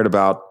scared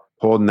about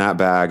holding that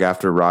bag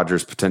after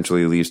Rodgers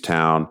potentially leaves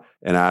town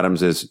and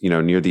Adams is,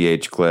 near the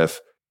age cliff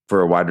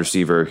for a wide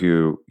receiver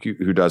who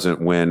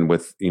doesn't win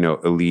with,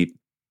 elite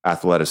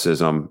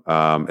athleticism,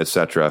 et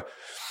cetera.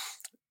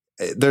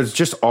 There's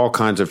just all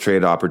kinds of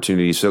trade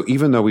opportunities. So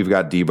even though we've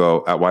got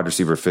Deebo at wide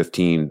receiver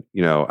 15,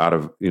 out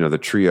of, the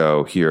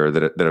trio here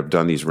that have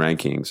done these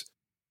rankings,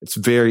 it's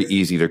very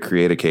easy to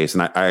create a case.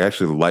 And I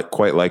actually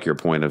quite like your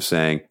point of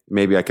saying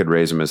maybe I could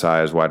raise him as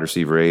high as wide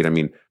receiver 8. I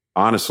mean,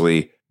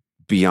 honestly,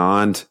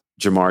 beyond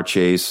Jamar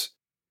Chase,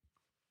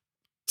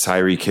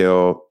 Tyreek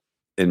Hill,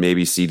 and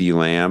maybe CD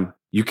Lamb,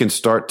 you can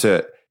start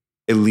to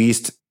at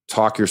least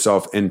talk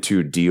yourself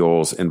into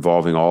deals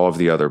involving all of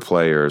the other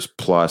players,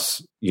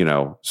 plus,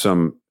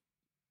 some,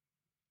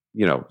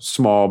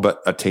 small but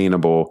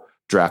attainable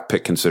draft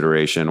pick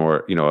consideration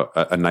or,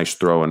 a nice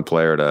throw-in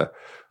player to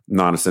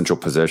non-essential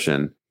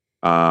position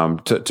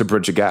to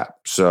bridge a gap.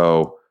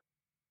 So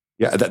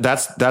yeah,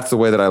 that's the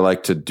way that I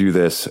like to do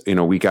this,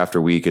 week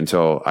after week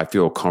until I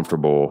feel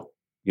comfortable,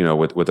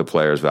 with the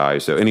player's value.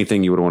 So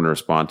anything you would want to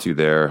respond to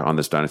there on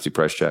this dynasty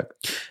price check?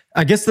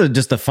 I guess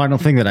just the final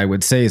thing that I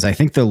would say is I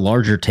think the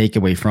larger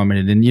takeaway from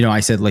it, and I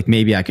said like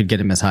maybe I could get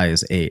him as high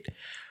as 8.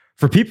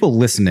 For people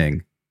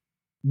listening,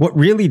 what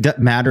really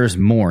matters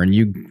more, and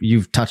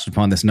you've touched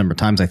upon this a number of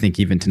times, I think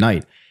even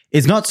tonight,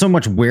 is not so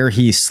much where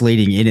he's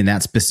slating in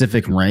that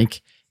specific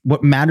rank.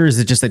 What matters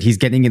is just that he's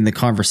getting in the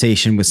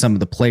conversation with some of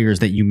the players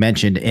that you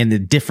mentioned, and the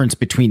difference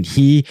between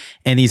he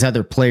and these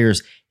other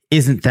players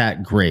isn't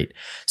that great.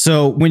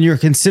 So when you're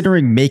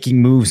considering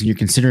making moves and you're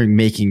considering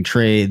making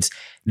trades,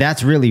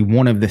 that's really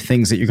one of the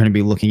things that you're going to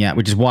be looking at,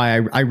 which is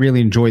why I really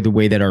enjoy the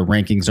way that our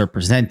rankings are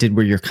presented,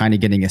 where you're kind of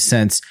getting a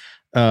sense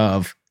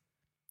of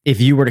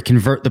if you were to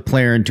convert the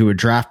player into a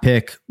draft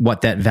pick,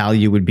 what that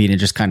value would be. And it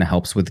just kind of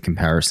helps with the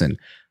comparison.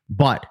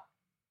 But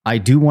I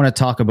do want to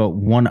talk about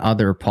one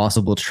other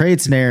possible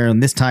trade scenario,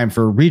 and this time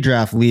for a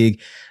redraft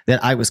league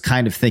that I was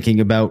kind of thinking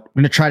about.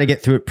 I'm going to try to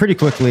get through it pretty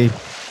quickly.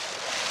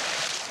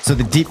 So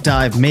the deep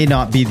dive may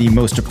not be the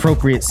most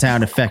appropriate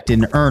sound effect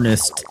in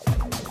earnest.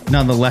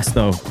 Nonetheless,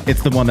 though,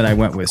 it's the one that I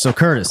went with. So,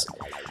 Curtis,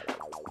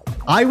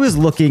 I was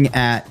looking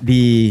at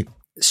the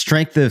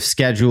strength of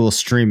schedule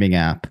streaming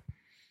app,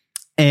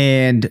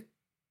 and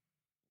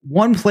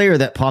one player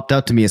that popped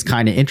out to me is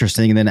kind of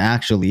interesting, and then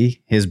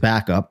actually his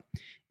backup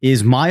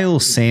is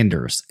Miles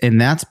Sanders. And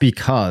that's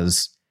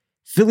because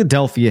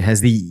Philadelphia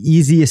has the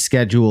easiest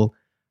schedule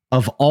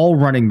of all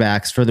running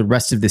backs for the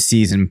rest of the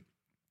season.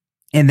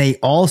 And they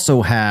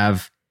also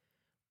have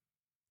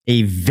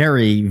a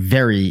very,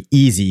 very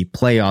easy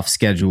playoff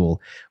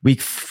schedule.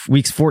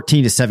 Weeks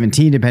 14 to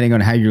 17, depending on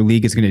how your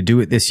league is going to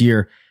do it this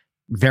year.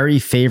 Very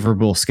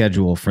favorable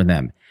schedule for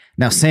them.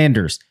 Now,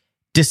 Sanders,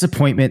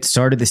 disappointment,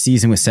 started the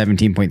season with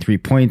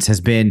 17.3 points, has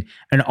been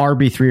an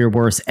RB3 or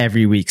worse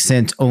every week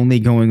since,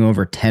 only going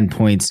over 10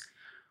 points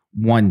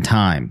one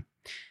time.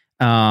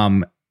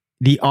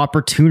 The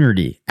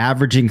opportunity,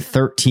 averaging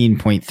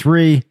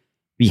 13.3.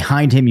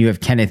 Behind him, you have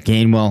Kenneth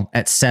Gainwell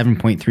at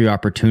 7.3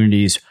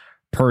 opportunities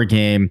per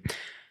game.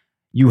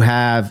 You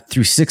have,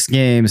 through 6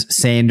 games,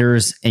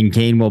 Sanders and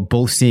Gainwell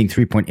both seeing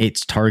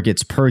 3.8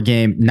 targets per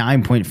game,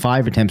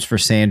 9.5 attempts for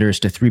Sanders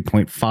to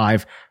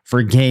 3.5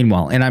 for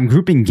Gainwell. And I'm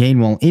grouping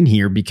Gainwell in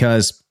here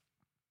because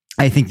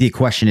I think the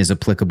question is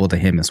applicable to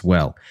him as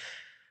well.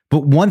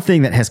 But one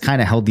thing that has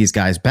kind of held these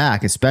guys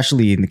back,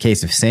 especially in the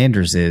case of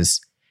Sanders, is,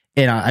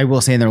 and I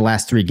will say in their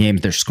last 3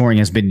 games, their scoring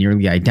has been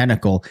nearly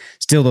identical.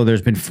 Still, though,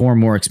 there's been 4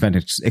 more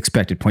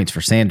expected points for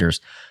Sanders.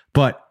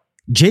 But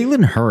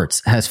Jalen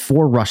Hurts has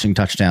 4 rushing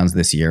touchdowns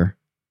this year.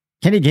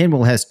 Kenny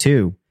Gainwell has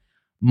 2.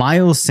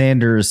 Miles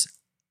Sanders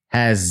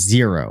has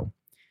 0.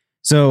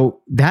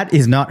 So that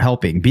is not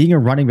helping. Being a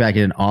running back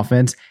in an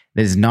offense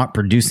that is not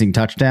producing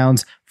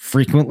touchdowns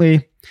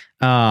frequently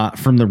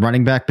from the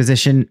running back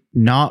position,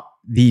 not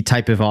the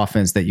type of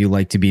offense that you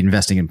like to be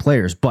investing in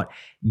players. But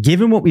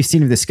given what we've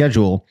seen of the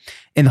schedule,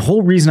 and the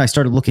whole reason I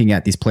started looking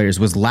at these players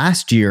was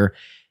last year,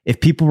 if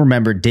people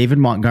remember, David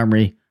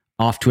Montgomery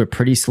off to a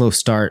pretty slow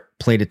start,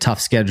 played a tough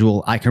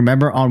schedule. I can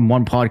remember on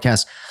one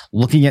podcast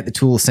looking at the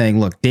tool saying,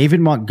 look, David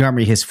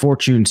Montgomery, his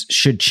fortunes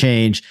should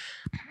change.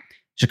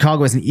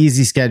 Chicago has an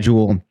easy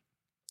schedule.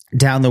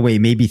 Down the way,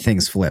 maybe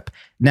things flip.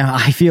 Now,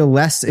 I feel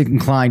less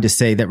inclined to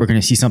say that we're going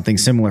to see something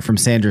similar from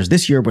Sanders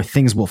this year where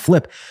things will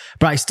flip,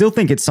 but I still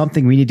think it's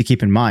something we need to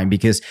keep in mind,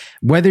 because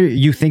whether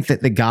you think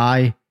that the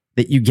guy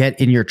that you get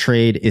in your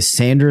trade is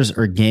Sanders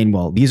or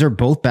Gainwell, these are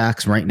both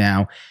backs right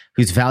now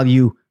whose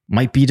value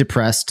might be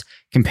depressed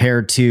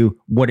compared to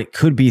what it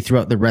could be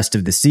throughout the rest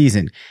of the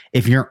season.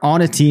 If you're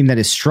on a team that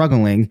is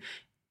struggling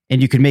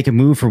and you can make a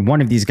move for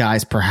one of these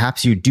guys,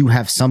 perhaps you do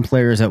have some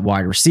players at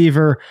wide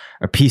receiver,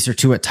 a piece or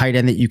two at tight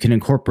end that you can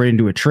incorporate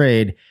into a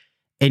trade,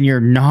 and your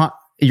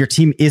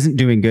team isn't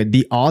doing good,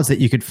 the odds that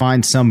you could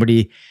find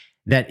somebody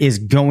that is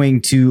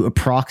going to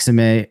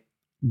approximate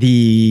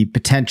the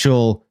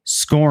potential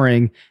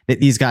scoring that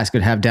these guys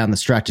could have down the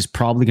stretch is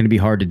probably going to be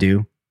hard to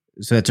do.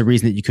 So that's a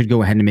reason that you could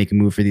go ahead and make a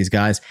move for these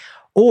guys.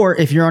 Or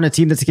if you're on a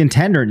team that's a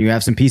contender and you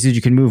have some pieces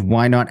you can move,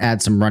 why not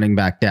add some running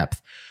back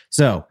depth?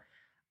 So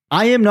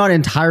I am not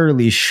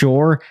entirely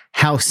sure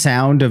how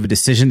sound of a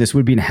decision this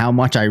would be and how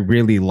much I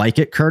really like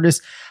it,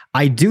 Curtis.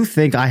 I do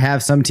think I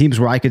have some teams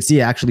where I could see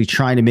actually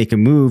trying to make a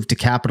move to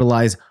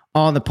capitalize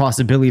on the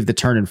possibility of the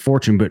turn in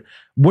fortune. But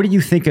what do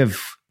you think of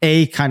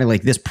A, kind of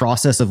like this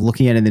process of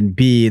looking at it, and then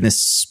B, in this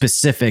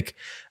specific,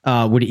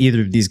 would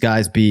either of these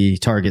guys be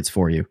targets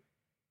for you?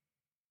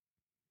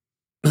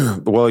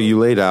 Well, you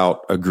laid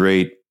out a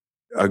great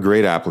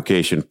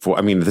application for,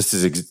 I mean, this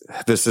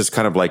is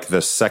kind of like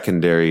the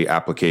secondary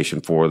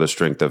application for the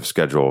strength of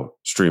schedule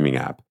streaming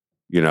app.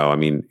 You know, I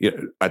mean,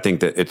 I think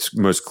that its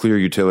most clear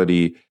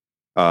utility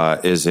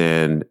is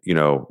in,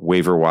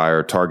 waiver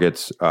wire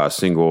targets,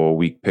 single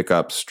week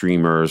pickups,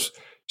 streamers,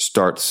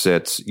 start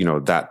sits,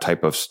 that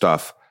type of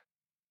stuff.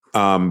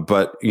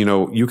 But,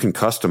 you can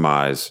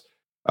customize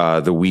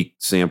the week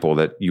sample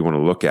that you want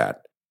to look at.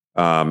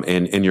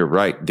 And you're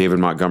right. David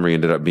Montgomery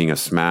ended up being a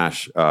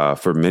smash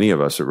for many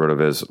of us at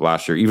RotoViz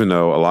last year, even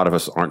though a lot of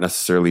us aren't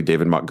necessarily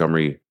David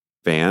Montgomery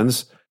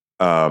fans.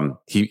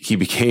 He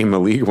became a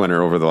league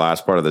winner over the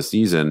last part of the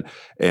season.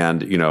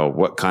 And,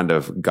 what kind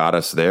of got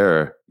us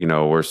there,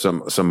 were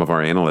some of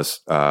our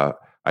analysts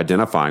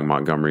identifying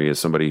Montgomery as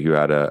somebody who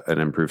had an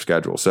improved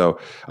schedule. So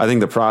I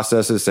think the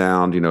process is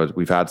sound.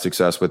 We've had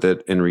success with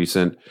it in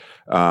recent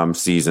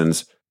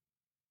seasons.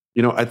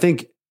 I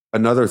think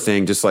another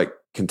thing, just like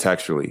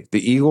contextually, the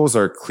Eagles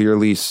are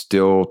clearly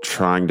still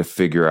trying to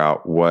figure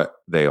out what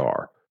they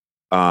are.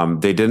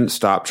 They didn't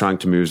stop trying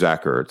to move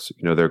Zach Ertz.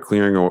 They're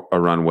clearing a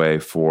runway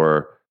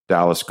for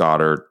Dallas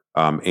Goedert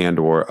and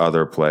or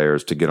other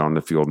players to get on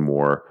the field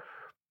more.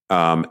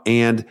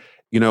 And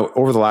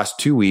over the last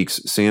 2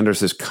 weeks, Sanders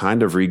has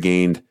kind of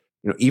regained,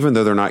 even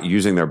though they're not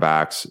using their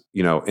backs,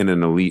 in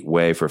an elite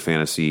way from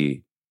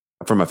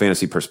a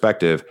fantasy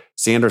perspective,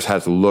 Sanders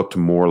has looked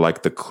more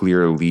like the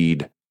clear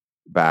lead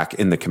back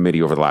in the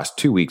committee over the last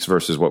 2 weeks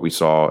versus what we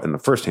saw in the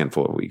first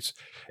handful of weeks.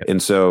 Yep.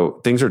 And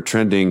so things are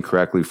trending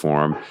correctly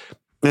for him.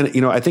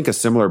 And, I think a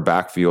similar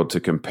backfield to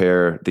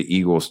compare the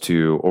Eagles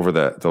to over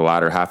the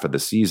latter half of the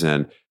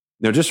season,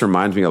 just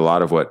reminds me a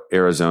lot of what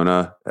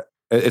Arizona,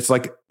 it's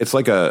like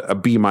a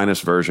B-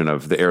 version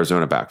of the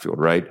Arizona backfield,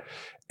 right?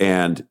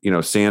 And,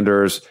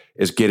 Sanders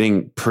is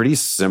getting pretty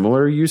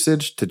similar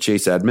usage to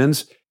Chase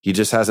Edmonds. He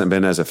just hasn't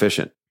been as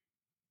efficient.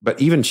 But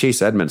even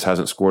Chase Edmonds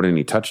hasn't scored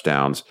any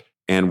touchdowns.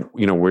 And,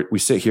 we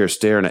sit here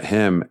staring at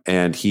him,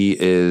 and he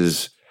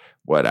is,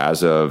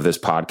 as of this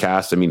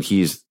podcast,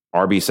 he's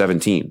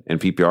RB17 in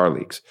PPR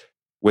leagues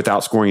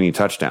without scoring any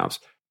touchdowns.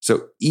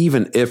 So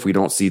even if we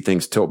don't see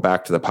things tilt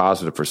back to the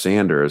positive for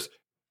Sanders,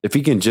 if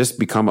he can just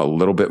become a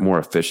little bit more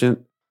efficient,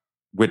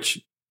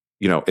 which,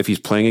 if he's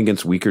playing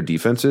against weaker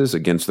defenses,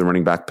 against the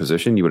running back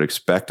position, you would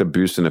expect a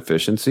boost in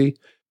efficiency.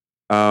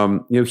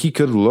 He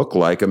could look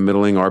like a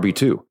middling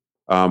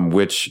RB2,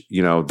 which,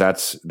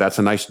 that's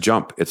a nice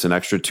jump. It's an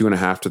extra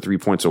 2.5 to 3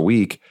 points a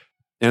week.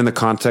 And in the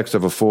context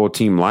of a full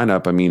team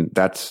lineup,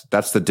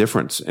 that's the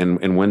difference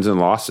in wins and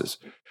losses.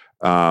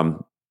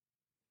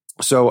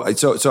 So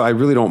I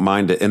really don't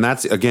mind it. And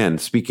that's, again,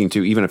 speaking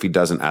to even if he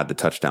doesn't add the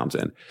touchdowns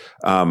in,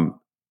 but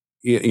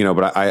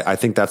I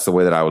think that's the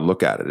way that I would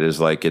look at it, is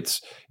like,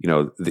 it's,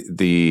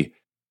 the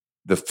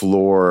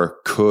floor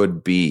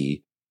could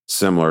be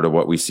similar to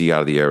what we see out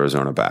of the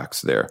Arizona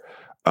backs there.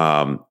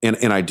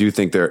 And I do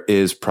think there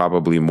is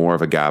probably more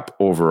of a gap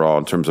overall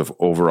in terms of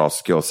overall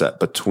skill set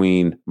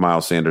between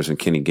Miles Sanders and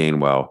Kenny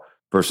Gainwell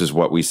versus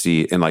what we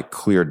see in like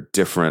clear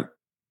different,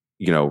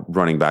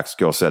 running back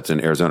skill sets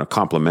in Arizona,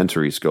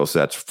 complementary skill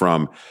sets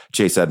from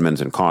Chase Edmonds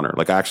and Connor.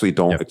 Like, I actually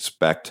don't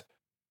expect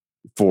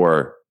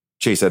for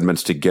Chase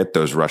Edmonds to get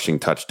those rushing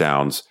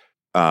touchdowns.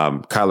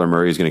 Kyler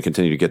Murray is going to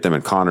continue to get them,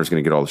 and Connor's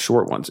going to get all the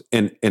short ones.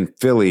 And in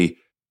Philly,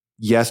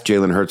 yes,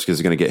 Jalen Hurts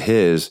is going to get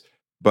his,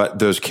 but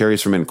those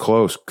carries from in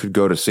close could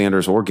go to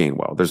Sanders or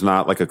Gainwell. There's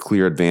not like a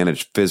clear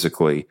advantage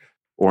physically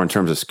or in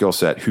terms of skill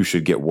set who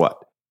should get what.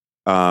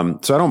 So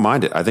I don't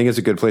mind it. I think it's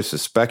a good place to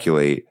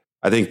speculate.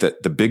 I think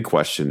that the big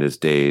question is,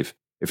 Dave,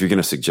 if you're going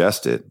to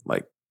suggest it,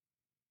 like,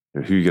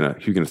 who you going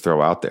to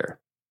throw out there?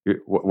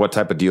 What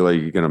type of deal are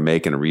you going to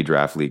make in a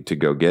redraft league to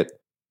go get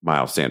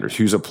Miles Sanders?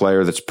 Who's a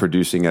player that's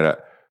producing at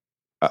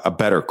a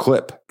better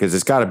clip? Because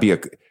it's got to be in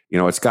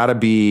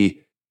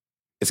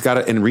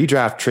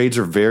redraft, trades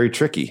are very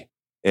tricky.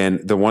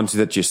 And the ones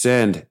that you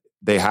send,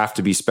 they have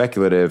to be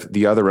speculative.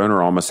 The other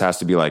owner almost has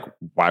to be like,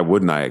 why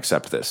wouldn't I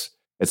accept this?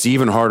 It's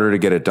even harder to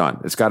get it done.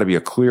 It's got to be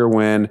a clear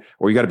win,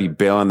 or you got to be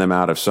bailing them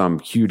out of some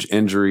huge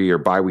injury or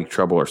bye week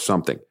trouble or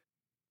something.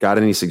 Got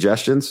any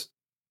suggestions?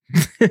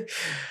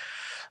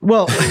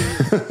 Well,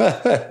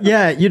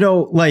 yeah,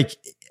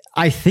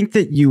 I think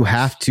that you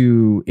have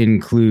to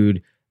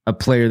include a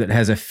player that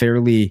has a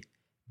fairly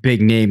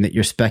big name that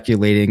you're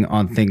speculating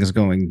on things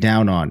going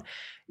down on.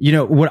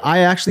 What I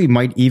actually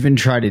might even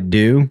try to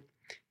do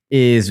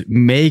is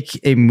make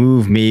a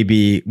move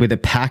maybe with a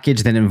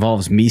package that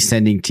involves me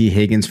sending T.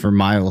 Higgins for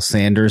Miles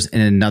Sanders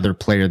and another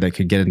player that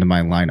could get into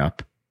my lineup.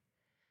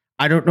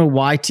 I don't know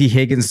why T.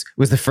 Higgins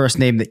was the first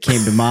name that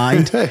came to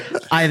mind.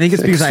 I think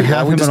it's because I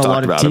have him on a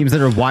lot of teams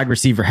that are wide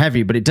receiver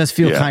heavy, but it does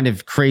feel kind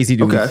of crazy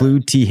to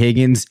include T.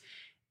 Higgins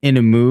in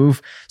a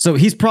move. So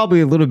he's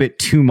probably a little bit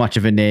too much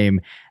of a name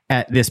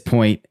at this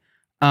point.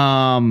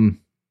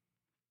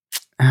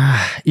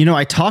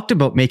 I talked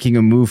about making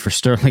a move for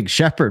Sterling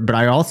Shepard, but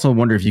I also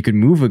wonder if you could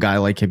move a guy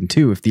like him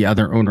too if the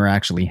other owner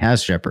actually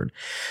has Shepard.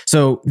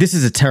 So this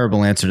is a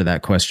terrible answer to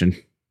that question.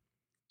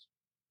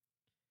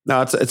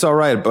 No, it's all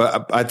right,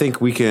 but I think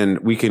we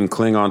can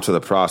cling on to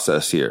the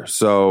process here.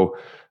 So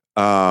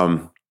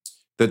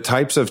the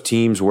types of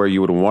teams where you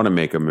would want to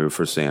make a move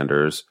for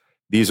Sanders,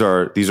 these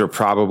are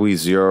probably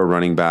zero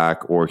running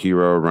back or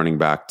hero running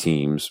back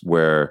teams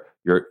where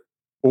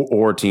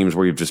or teams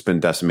where you've just been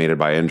decimated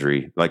by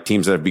injury, like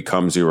teams that have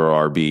become zero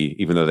RB,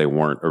 even though they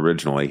weren't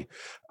originally.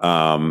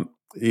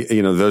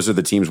 Those are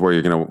the teams where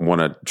you're going to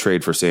want to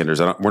trade for Sanders.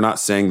 We're not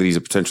saying that he's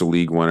a potential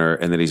league winner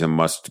and that he's a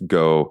must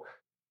go,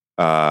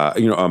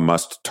 a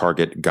must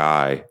target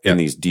guy in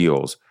these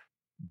deals.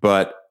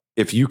 But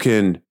if you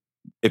can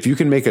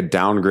make a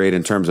downgrade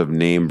in terms of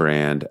name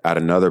brand at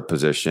another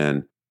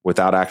position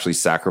without actually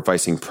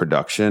sacrificing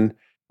production,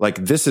 like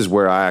this is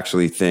where I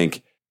actually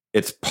think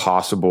it's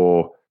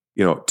possible,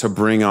 to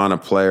bring on a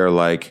player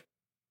like,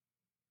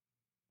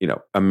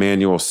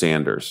 Emmanuel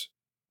Sanders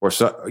or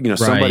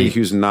somebody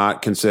who's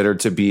not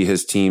considered to be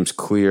his team's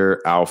clear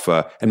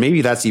alpha. And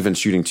maybe that's even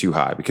shooting too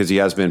high because he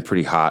has been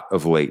pretty hot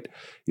of late,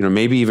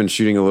 maybe even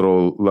shooting a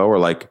little lower,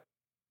 like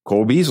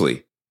Cole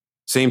Beasley,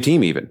 same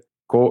team, even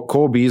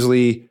Cole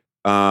Beasley,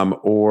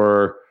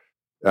 or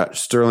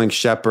Sterling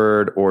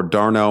Shepard or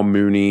Darnell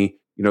Mooney,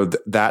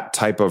 that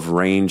type of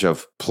range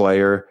of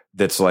player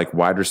that's like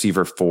wide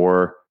receiver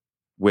 4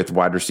 with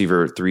wide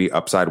receiver 3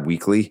 upside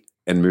weekly,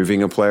 and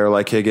moving a player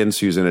like Higgins,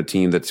 who's in a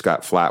team that's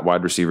got flat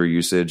wide receiver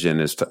usage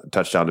and is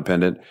touchdown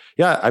dependent.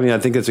 Yeah, I mean, I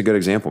think it's a good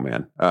example,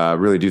 man. I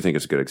really do think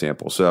it's a good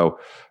example. So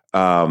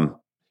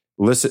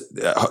listen,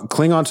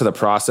 cling on to the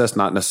process,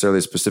 not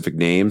necessarily specific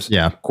names.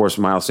 Yeah. Of course,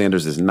 Miles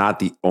Sanders is not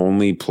the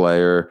only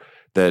player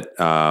that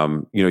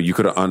you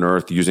could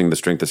unearth using the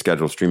strength of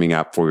schedule streaming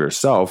app for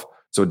yourself.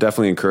 So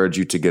definitely encourage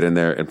you to get in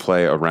there and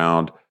play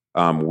around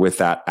with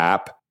that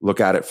app.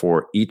 Look at it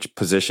for each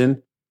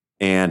position.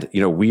 And,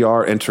 we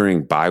are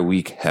entering bye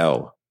week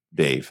hell,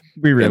 Dave.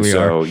 We really are.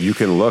 So are. you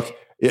can look.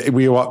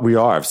 We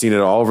are. I've seen it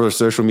all over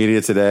social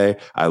media today.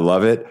 I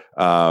love it.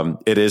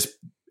 It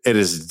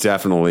is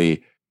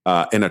definitely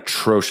an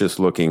atrocious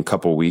looking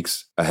couple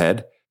weeks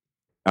ahead.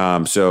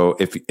 So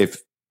if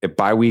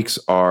bye weeks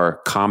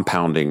are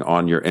compounding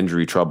on your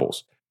injury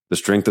troubles, the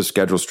strength of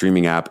schedule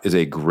streaming app is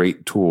a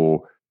great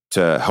tool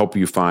to help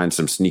you find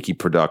some sneaky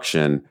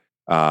production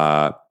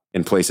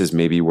in places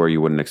maybe where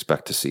you wouldn't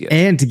expect to see it.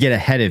 And to get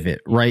ahead of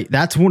it, right?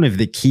 That's one of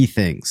the key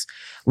things.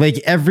 Like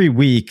every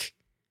week,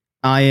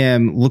 I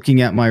am looking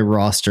at my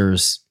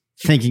rosters,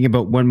 thinking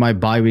about when my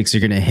bye weeks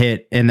are going to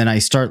hit. And then I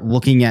start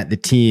looking at the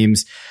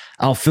teams.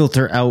 I'll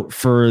filter out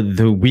for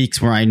the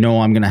weeks where I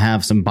know I'm going to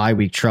have some bye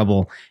week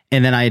trouble.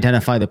 And then I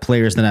identify the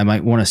players that I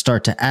might want to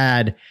start to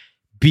add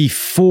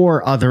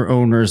before other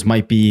owners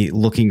might be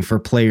looking for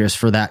players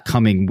for that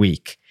coming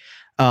week.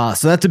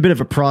 So that's a bit of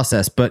a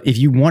process, but if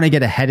you want to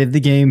get ahead of the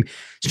game,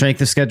 strength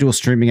of schedule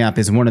streaming app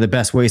is one of the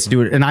best ways to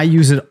do it. And I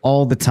use it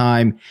all the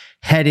time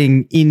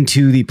heading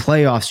into the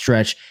playoff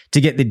stretch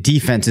to get the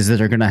defenses that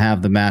are going to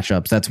have the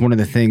matchups. That's one of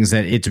the things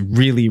that it's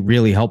really,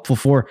 really helpful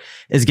for,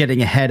 is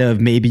getting ahead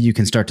of, maybe you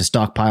can start to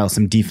stockpile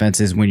some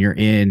defenses when you're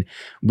in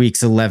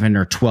weeks 11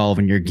 or 12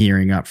 and you're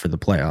gearing up for the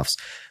playoffs.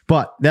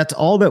 But that's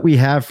all that we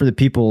have for the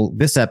people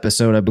this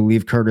episode, I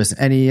believe. Curtis,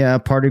 any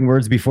parting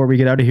words before we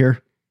get out of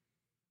here?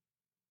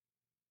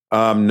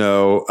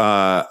 No,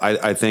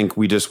 I think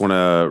we just want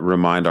to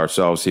remind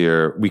ourselves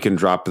here, we can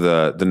drop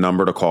the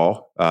number to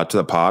call to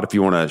the pod. If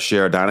you want to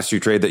share a dynasty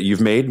trade that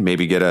you've made,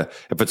 maybe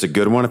if it's a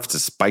good one, if it's a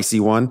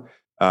spicy one,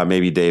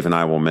 maybe Dave and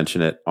I will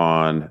mention it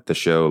on the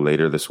show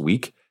later this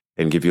week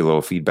and give you a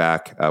little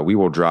feedback. We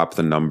will drop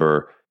the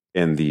number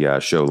in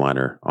the show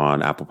liner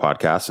on Apple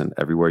Podcasts and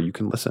everywhere you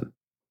can listen.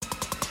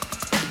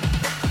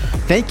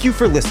 Thank you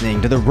for listening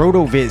to the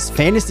RotoViz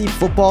Fantasy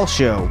Football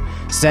Show.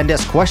 Send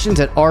us questions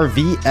at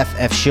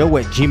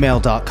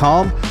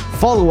rvffshow@gmail.com.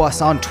 Follow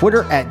us on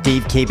Twitter at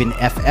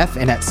DaveCabinFF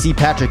and at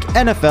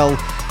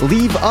CPatrickNFL.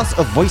 Leave us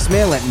a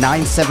voicemail at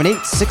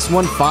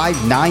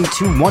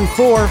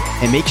 978-615-9214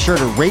 and make sure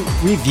to rate,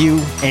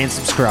 review, and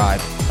subscribe.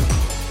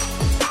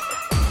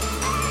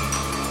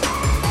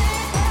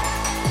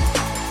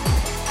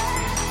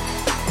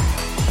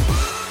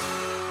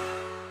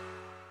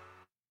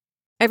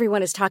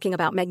 Everyone is talking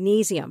about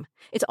magnesium.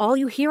 It's all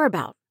you hear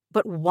about.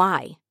 But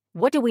why?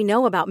 What do we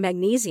know about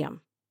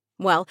magnesium?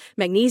 Well,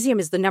 magnesium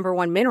is the number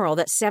one mineral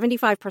that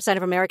 75%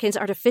 of Americans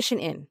are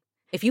deficient in.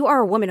 If you are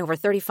a woman over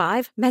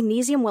 35,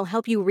 magnesium will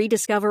help you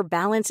rediscover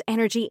balance,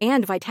 energy,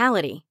 and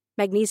vitality.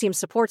 Magnesium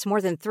supports more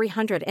than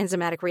 300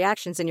 enzymatic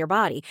reactions in your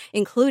body,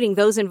 including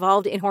those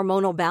involved in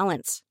hormonal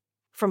balance.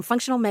 From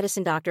functional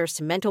medicine doctors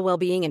to mental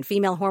well-being and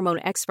female hormone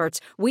experts,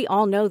 we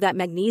all know that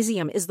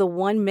magnesium is the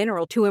one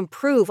mineral to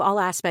improve all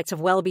aspects of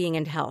well-being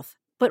and health.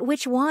 But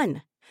which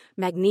one?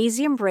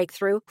 Magnesium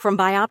Breakthrough from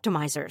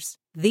Bioptimizers,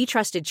 the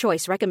trusted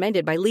choice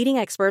recommended by leading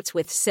experts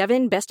with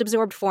 7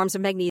 best-absorbed forms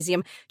of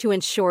magnesium to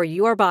ensure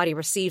your body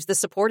receives the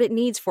support it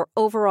needs for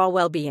overall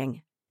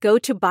well-being. Go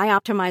to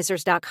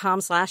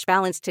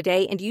bioptimizers.com/balance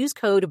today and use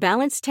code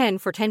BALANCE10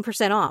 for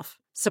 10% off.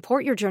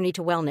 Support your journey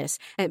to wellness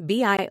at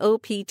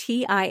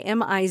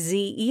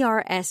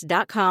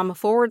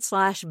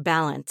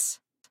bioptimizers.com/balance.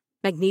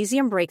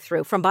 Magnesium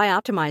Breakthrough from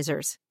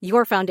Bioptimizers,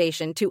 your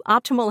foundation to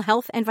optimal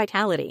health and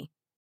vitality.